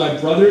says, for my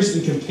brothers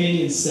and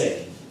companions'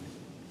 sake.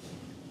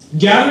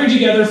 Gathering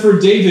together for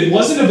David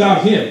wasn't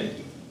about him.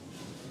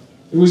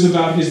 It was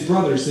about his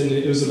brothers and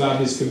it was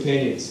about his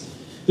companions.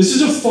 This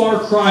is a far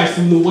cry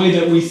from the way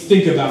that we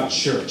think about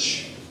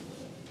church.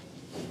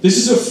 This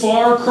is a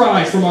far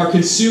cry from our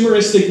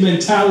consumeristic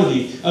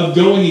mentality of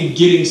going and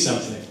getting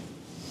something.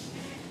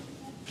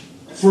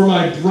 For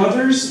my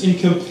brothers and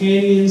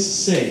companions'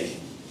 sake.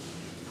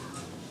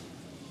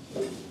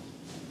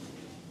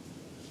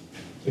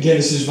 Again,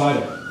 this is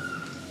vital.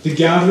 The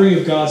gathering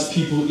of God's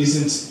people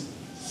isn't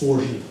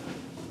for you.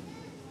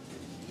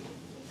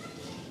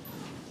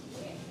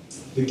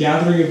 The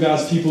gathering of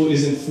God's people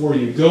isn't for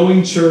you.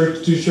 Going to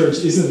church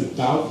isn't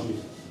about you.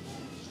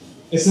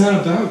 It's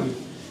not about you.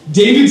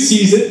 David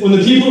sees it when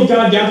the people of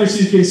God gather.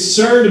 He's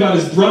concerned about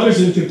his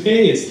brothers and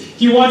companions.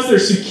 He wants their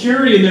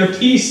security and their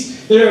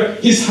peace. They're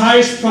his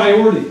highest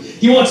priority.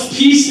 He wants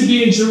peace to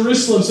be in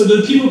Jerusalem so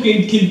that the people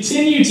can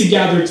continue to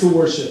gather to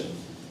worship.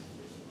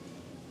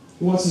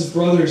 He wants his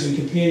brothers and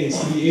companions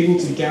to be able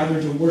to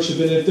gather to worship.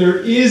 And if there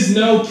is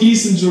no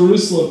peace in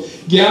Jerusalem,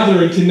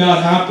 gathering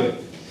cannot happen.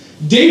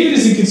 David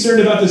isn't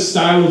concerned about the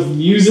style of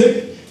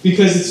music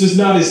because it's just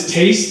not his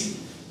taste.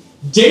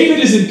 David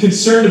isn't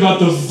concerned about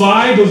the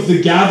vibe of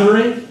the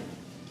gathering.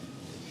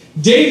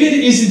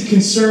 David isn't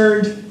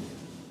concerned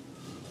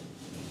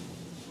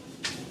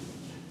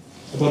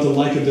about the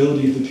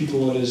likability of the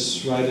people on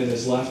his right and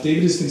his left.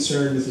 David is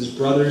concerned with his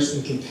brothers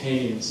and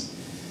companions.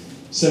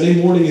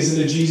 Sunday morning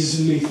isn't a Jesus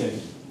and me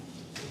thing.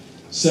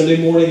 Sunday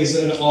morning is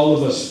an all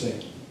of us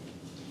thing.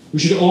 We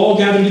should all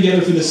gather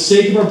together for the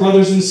sake of our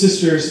brothers and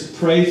sisters,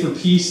 pray for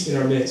peace in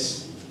our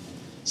midst.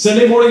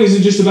 Sunday morning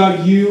isn't just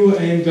about you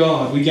and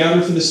God. We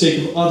gather for the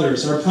sake of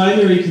others. Our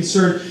primary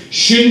concern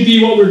shouldn't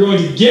be what we're going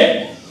to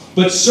get,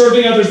 but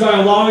serving others by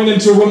allowing them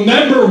to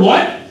remember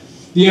what?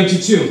 The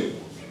empty tomb.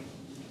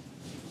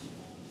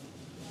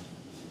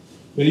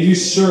 Many of you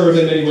serve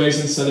in many ways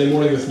on Sunday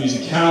morning with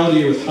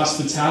musicality or with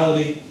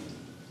hospitality.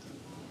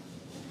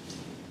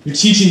 You're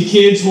teaching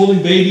kids,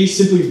 holding babies,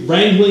 simply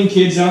wrangling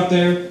kids out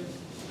there.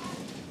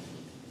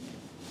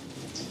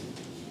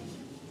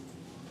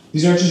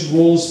 These aren't just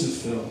roles to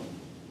fill.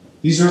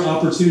 These are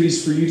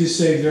opportunities for you to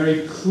say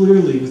very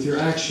clearly with your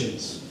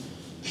actions,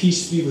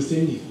 peace be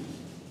within you.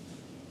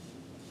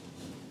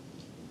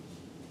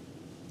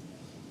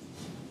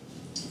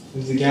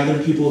 And the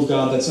gathered people of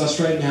God, that's us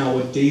right now,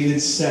 what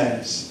David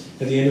says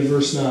at the end of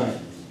verse 9.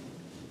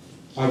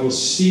 I will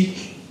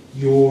seek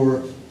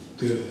your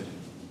good.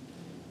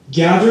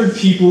 Gathered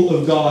people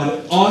of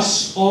God,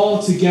 us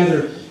all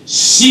together,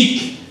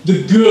 seek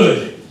the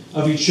good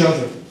of each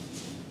other.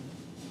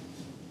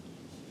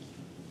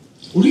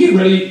 When we get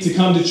ready to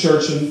come to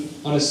church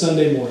on a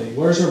Sunday morning,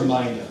 where's our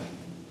mind at?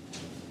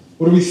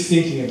 What are we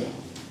thinking about?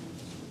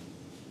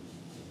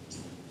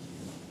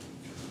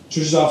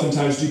 Churches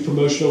oftentimes do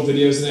promotional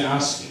videos and they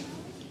ask,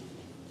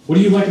 what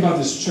do you like about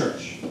this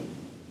church?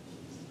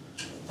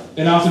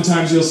 And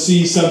oftentimes you'll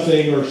see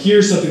something or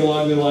hear something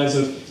along the lines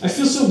of, I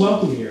feel so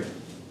welcome here.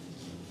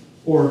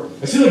 Or,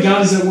 I feel like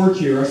God is at work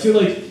here. Or, I feel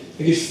like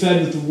I get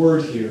fed with the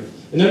word here.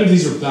 And none of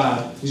these are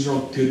bad. These are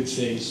all good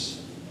things.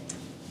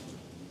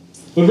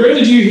 But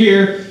rarely do you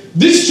hear,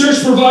 this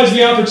church provides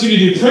me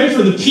opportunity to pray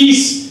for the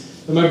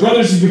peace of my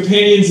brothers and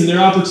companions and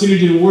their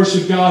opportunity to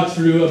worship God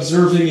through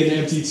observing an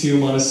empty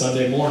tomb on a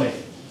Sunday morning.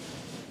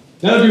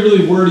 That would be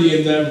really wordy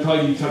and that would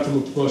probably be cut from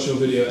a promotional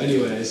video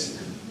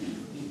anyways.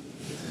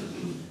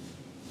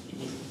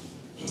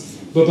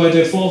 But by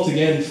default,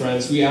 again,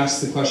 friends, we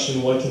ask the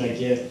question, what can I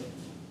get?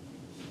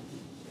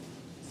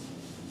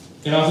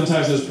 And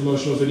oftentimes those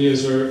promotional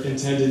videos are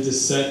intended to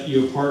set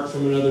you apart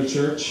from another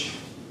church.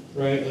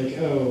 Right? Like,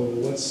 oh,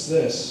 what's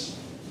this?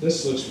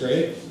 This looks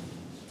great.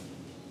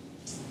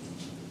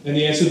 And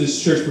the answer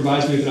this church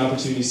provides me with an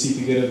opportunity to seek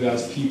the good of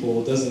God's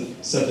people. It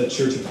doesn't set that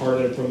church apart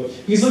and promote.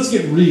 Because let's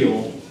get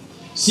real.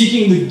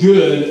 Seeking the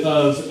good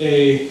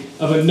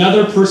of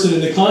another person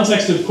in the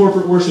context of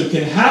corporate worship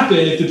can happen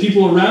if the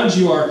people around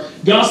you are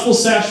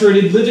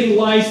gospel-saturated, living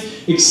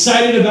life,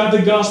 excited about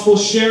the gospel,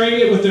 sharing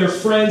it with their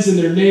friends and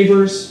their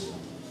neighbors,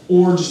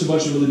 or just a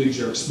bunch of really big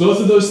jerks.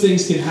 Both of those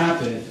things can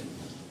happen,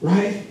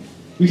 right?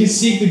 We can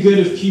seek the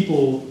good of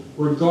people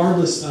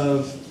regardless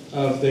of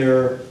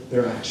their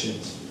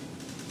actions.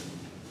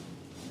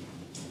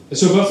 And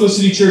so Buffalo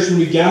City Church, when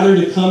we gather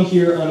to come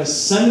here on a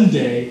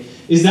Sunday,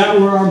 is that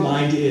where our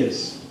mind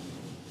is?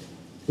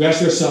 We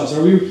ask ourselves,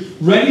 are we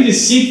ready to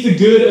seek the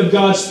good of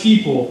God's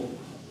people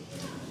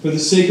for the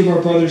sake of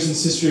our brothers and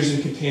sisters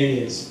and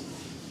companions?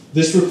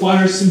 This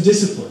requires some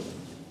discipline.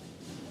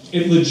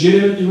 It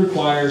legitimately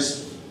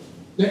requires,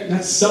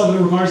 not some,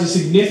 it requires a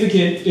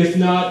significant, if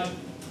not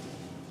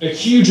a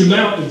huge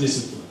amount of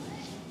discipline.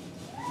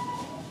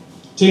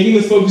 Taking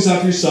the focus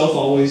off yourself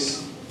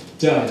always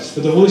does.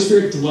 But the Holy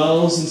Spirit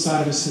dwells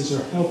inside of us as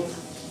our helper.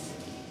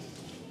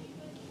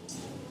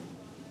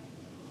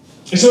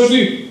 And so as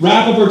we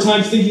wrap up our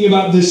time thinking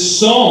about this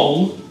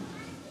psalm,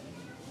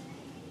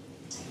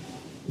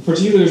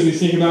 particularly as we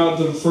think about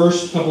the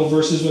first couple of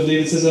verses when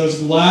David says, I was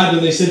glad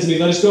when they said to me,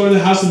 let us go into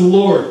the house of the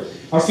Lord.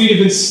 Our feet have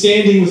been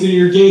standing within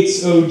your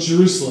gates, O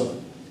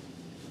Jerusalem.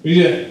 We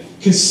need to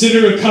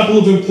consider a couple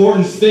of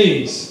important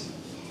things.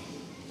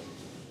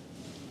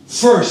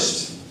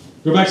 First,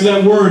 go back to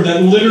that word,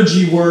 that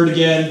liturgy word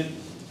again.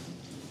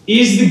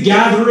 Is the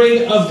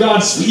gathering of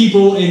God's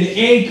people an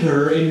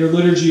anchor in your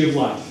liturgy of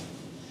life?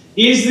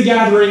 Is the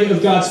gathering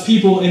of God's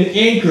people an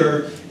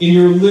anchor in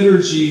your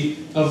liturgy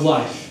of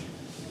life?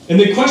 And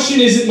the question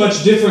isn't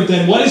much different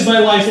than, what is my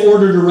life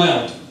ordered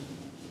around?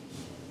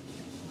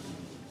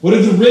 What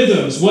are the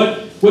rhythms?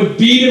 What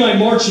beat am I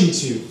marching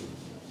to?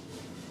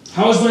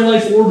 How is my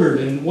life ordered,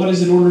 and what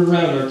is it ordered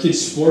around? Our kids'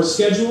 sports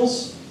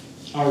schedules?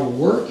 Our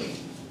work?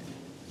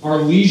 Our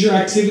leisure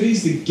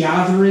activities? The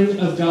gathering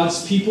of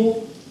God's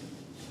people?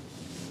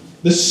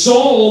 The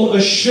psalm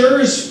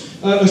assumes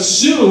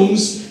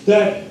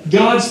that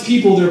God's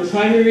people, their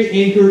primary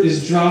anchor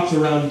is dropped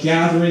around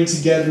gathering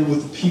together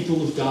with the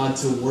people of God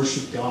to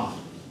worship God.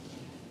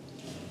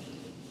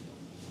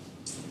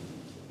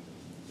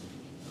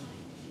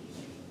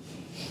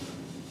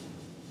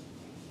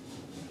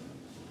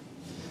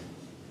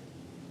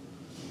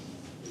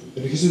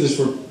 And because of this,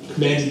 we're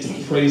commanded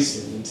to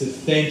praise Him and to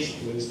thank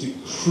Him. It is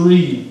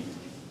decreed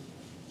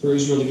for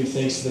Israel to give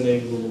thanks to the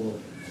name of the Lord.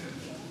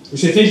 We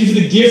say thank you for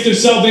the gift of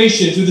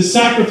salvation through the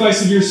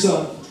sacrifice of your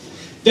Son.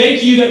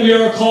 Thank you that we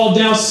are called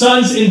now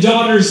sons and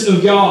daughters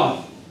of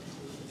God.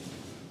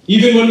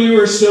 Even when we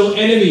were still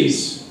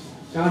enemies,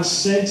 God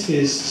sent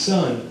His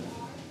Son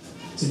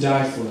to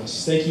die for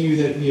us. Thank you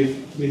that we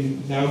have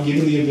been now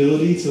given the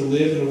ability to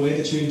live in a way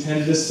that you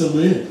intended us to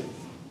live.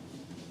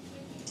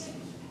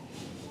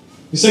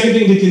 The second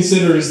thing to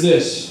consider is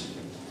this.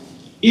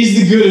 Is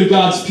the good of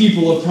God's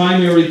people a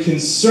primary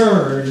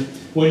concern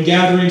when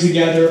gathering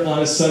together on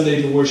a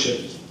Sunday to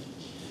worship?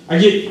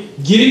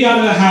 Getting out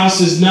of the house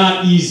is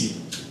not easy.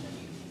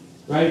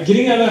 Right?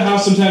 Getting out of the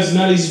house sometimes is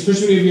not easy,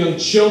 especially when you have young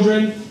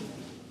children,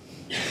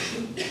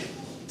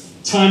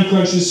 time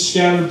crunches,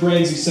 scattered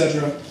brains,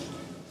 etc.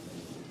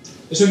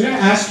 And so I'm going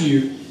to ask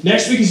you,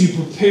 next week as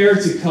you prepare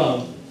to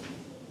come,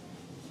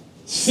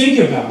 think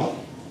about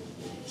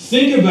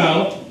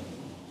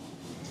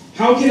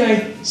how can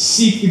I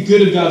seek the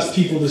good of God's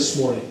people this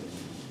morning?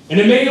 And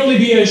it may only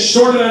be a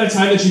short amount of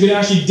time that you can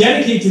actually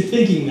dedicate to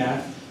thinking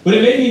that, but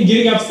it may mean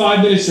getting up 5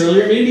 minutes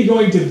earlier, it may be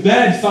going to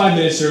bed 5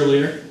 minutes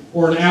earlier,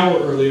 or an hour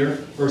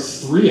earlier, or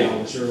 3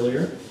 hours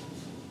earlier.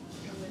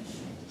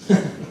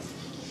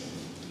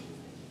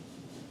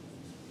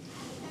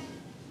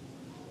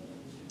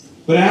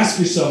 But ask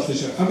yourself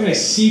this, how can I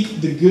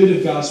seek the good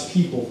of God's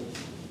people?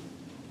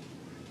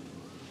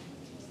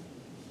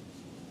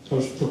 I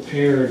was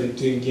prepared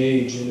to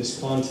engage in this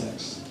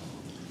context.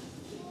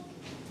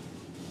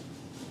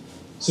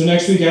 So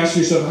next week, ask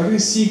yourself, how can I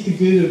seek the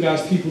good of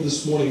God's people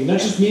this morning? And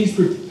that just means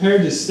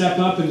prepared to step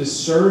up and to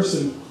serve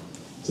some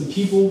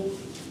people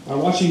by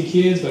watching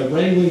kids, by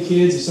wrangling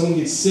kids, if someone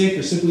gets sick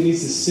or simply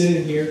needs to sit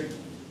in here.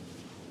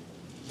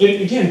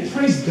 And again,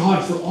 praise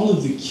God for all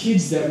of the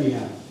kids that we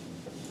have.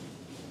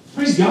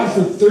 Praise God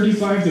for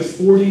 35 to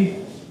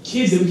 40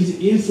 kids that we get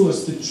to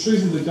influence the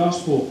truth of the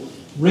gospel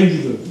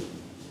regularly.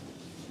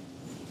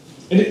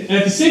 And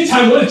at the same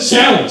time, what a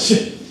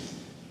challenge.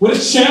 What a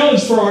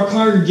challenge for our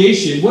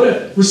congregation. What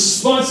a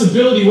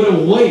responsibility. What a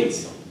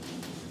weight.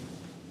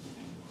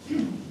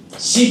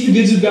 Seek the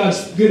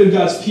good of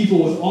God's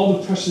people with all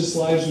the precious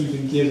lives we've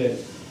been given.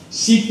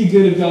 Seek the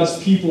good of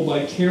God's people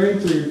by caring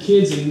for your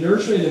kids and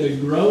nurturing them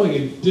and growing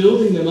and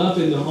building them up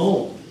in the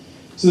home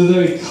so that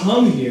they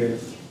come here.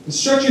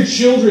 Instruct your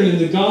children in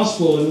the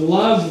gospel and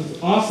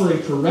love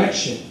offering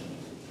correction.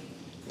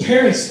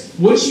 Parents,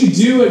 what you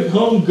do at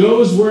home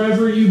goes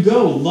wherever you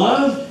go.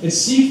 Love and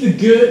seek the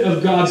good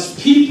of God's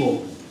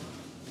people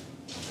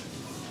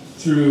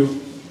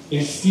through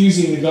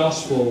infusing the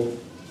gospel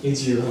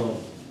into your home.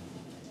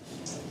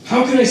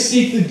 How can I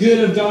seek the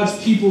good of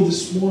God's people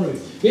this morning?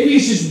 Maybe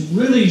it's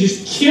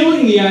just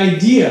killing the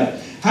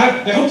idea.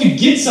 I hope to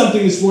get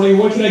something this morning.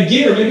 What can I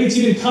get? Or maybe it's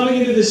even coming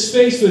into this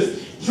space with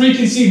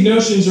preconceived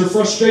notions or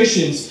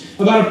frustrations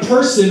about a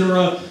person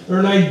or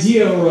an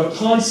idea or a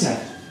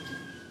concept.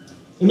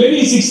 And maybe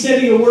it's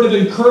extending a word of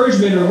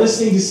encouragement or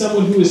listening to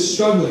someone who is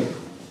struggling.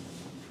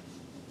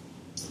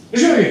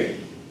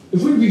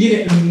 If we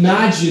begin to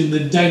imagine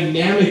the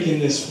dynamic in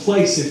this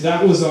place, if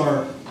that was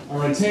our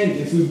intent,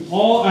 if we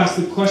all asked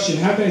the question,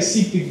 how can I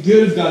seek the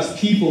good of God's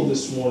people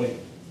this morning?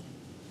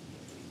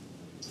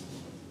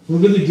 We're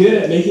really good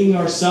at making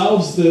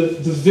ourselves the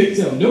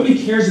victim.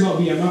 Nobody cares about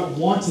me. I'm not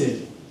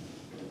wanted.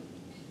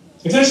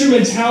 If that's your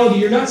mentality,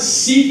 you're not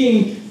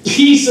seeking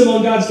peace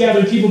among God's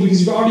gathered people because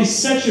you've already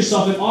set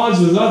yourself at odds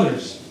with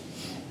others.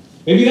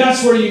 Maybe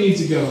that's where you need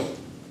to go.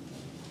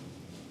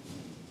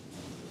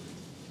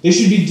 They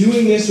should be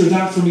doing this or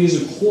that for me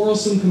as a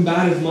quarrelsome,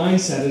 combative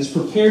mindset that is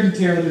prepared to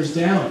tear others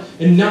down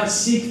and not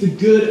seek the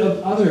good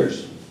of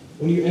others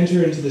when you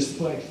enter into this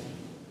place.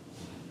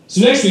 So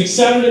next week,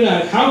 Saturday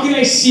night, how can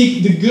I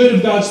seek the good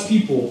of God's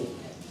people?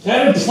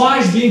 That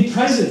implies being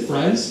present,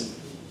 friends.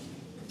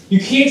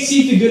 You can't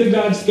seek the good of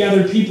God's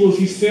gathered people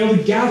if you fail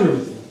to gather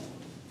with them.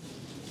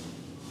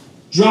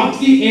 Drop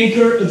the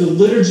anchor of the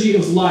liturgy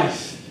of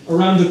life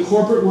around the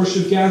corporate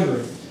worship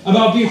gathering,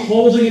 about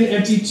beholding an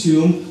empty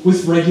tomb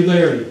with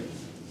regularity.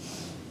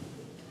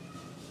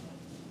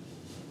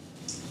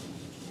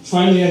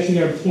 Finally, I think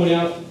I would point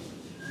out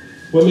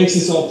what makes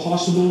this all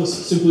possible is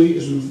simply,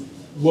 as we've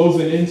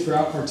woven in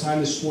throughout our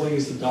time this morning,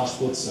 is the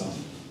gospel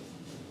itself.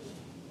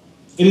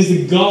 It is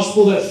the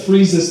gospel that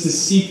frees us to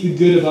seek the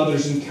good of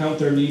others and count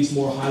their needs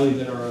more highly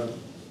than our own.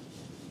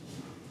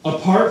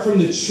 Apart from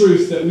the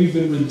truth that we've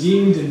been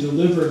redeemed and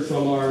delivered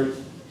from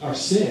our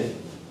sin,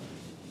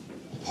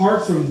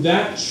 apart from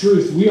that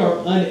truth, we are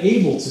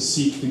unable to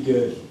seek the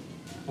good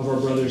of our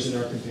brothers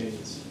and our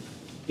companions.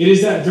 It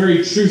is that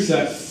very truth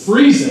that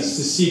frees us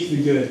to seek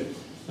the good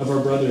of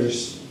our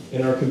brothers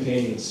and our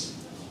companions.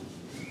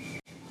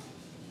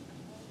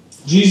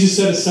 Jesus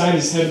set aside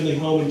his heavenly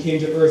home and came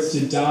to earth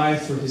to die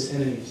for his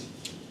enemies.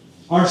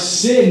 Our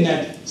sin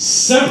that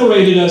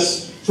separated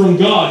us from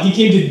God, he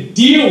came to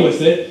deal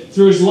with it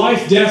through his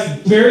life,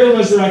 death, burial,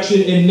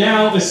 resurrection, and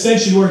now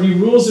ascension, where he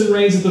rules and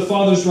reigns at the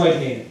Father's right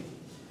hand.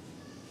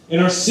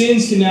 And our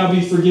sins can now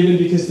be forgiven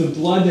because of the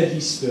blood that he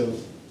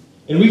spilled.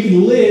 And we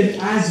can live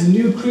as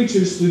new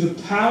creatures through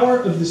the power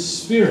of the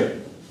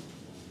Spirit.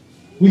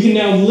 We can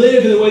now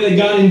live in the way that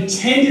God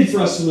intended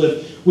for us to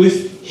live,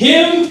 with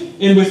him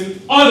and with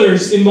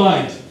others in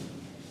mind.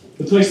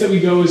 The place that we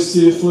go is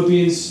to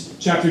Philippians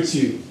chapter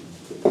 2.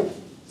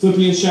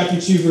 Philippians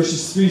chapter 2,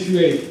 verses 3 through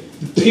 8.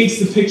 It paints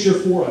the picture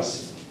for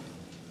us.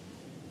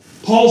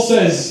 Paul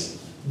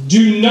says,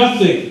 Do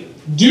nothing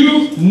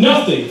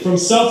from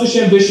selfish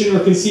ambition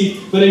or conceit,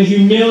 but in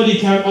humility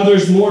count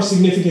others more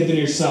significant than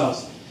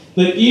yourselves.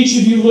 Let each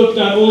of you look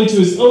not only to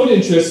his own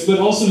interests, but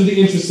also to the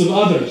interests of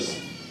others.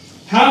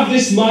 Have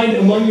this mind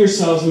among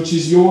yourselves, which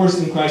is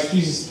yours in Christ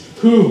Jesus,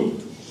 who,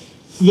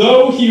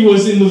 though he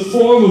was in the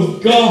form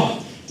of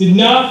God, did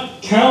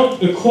not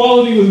count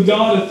equality with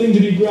God a thing to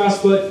be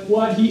grasped, but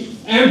what? He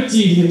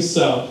emptied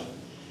himself,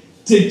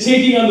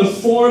 taking on the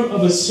form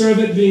of a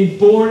servant, being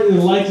born in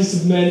the likeness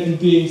of men, and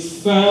being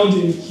found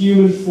in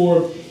human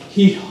form,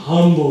 he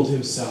humbled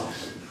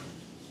himself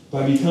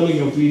by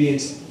becoming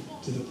obedient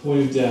to the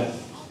point of death,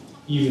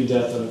 even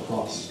death on a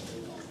cross.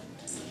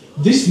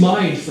 This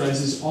mind,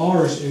 friends, is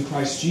ours in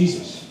Christ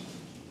Jesus.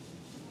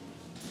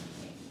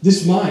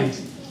 This mind,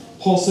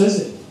 Paul says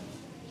it,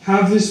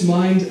 have this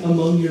mind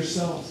among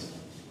yourselves.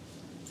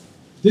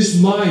 This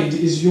mind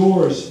is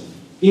yours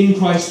in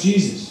Christ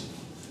Jesus.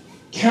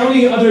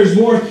 Counting others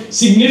more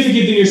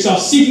significant than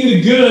yourself, seeking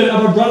the good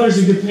of our brothers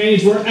and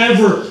companions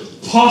wherever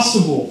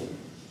possible.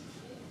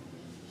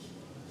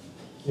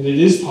 And it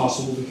is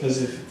possible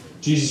because of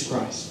Jesus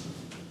Christ.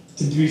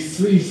 To be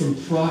freed from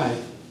pride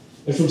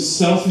and from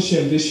selfish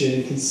ambition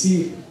and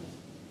conceit.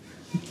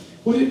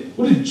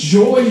 What a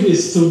joy it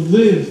is to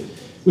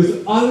live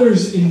with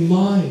others in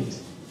mind.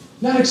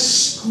 Not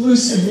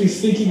exclusively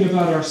thinking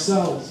about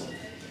ourselves,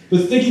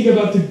 but thinking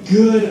about the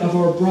good of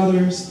our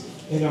brothers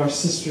and our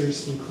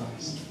sisters in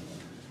Christ.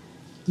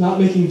 Not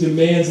making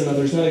demands on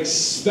others, not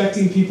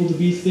expecting people to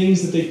be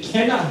things that they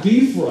cannot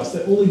be for us,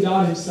 that only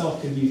God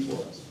himself can be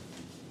for us.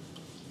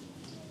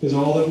 Because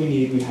all that we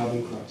need, we have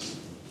in Christ.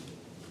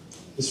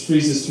 This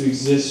frees us to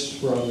exist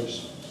for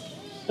others.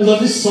 I love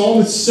this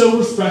psalm. It's so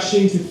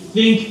refreshing to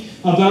think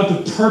about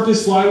the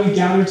purpose why we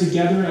gather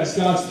together as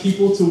God's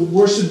people to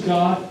worship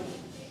God.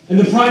 And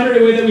the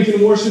primary way that we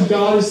can worship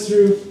God is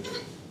through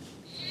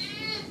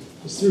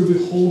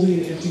beholding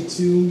an empty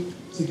tomb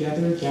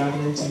together,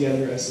 gathering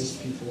together as his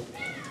people.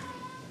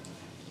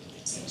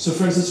 So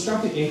friends, let's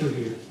drop the anchor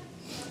here.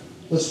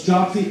 Let's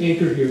drop the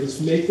anchor here. Let's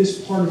make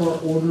this part of our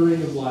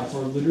ordering of life,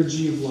 our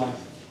liturgy of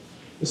life.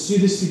 Let's do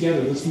this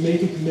together. Let's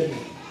make a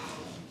commitment.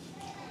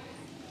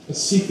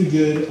 Let's seek the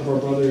good of our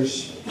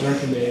brothers and our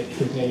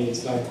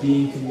companions by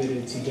being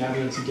committed to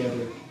gathering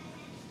together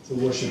to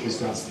worship as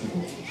God's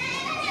people.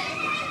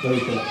 Let me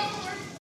pray.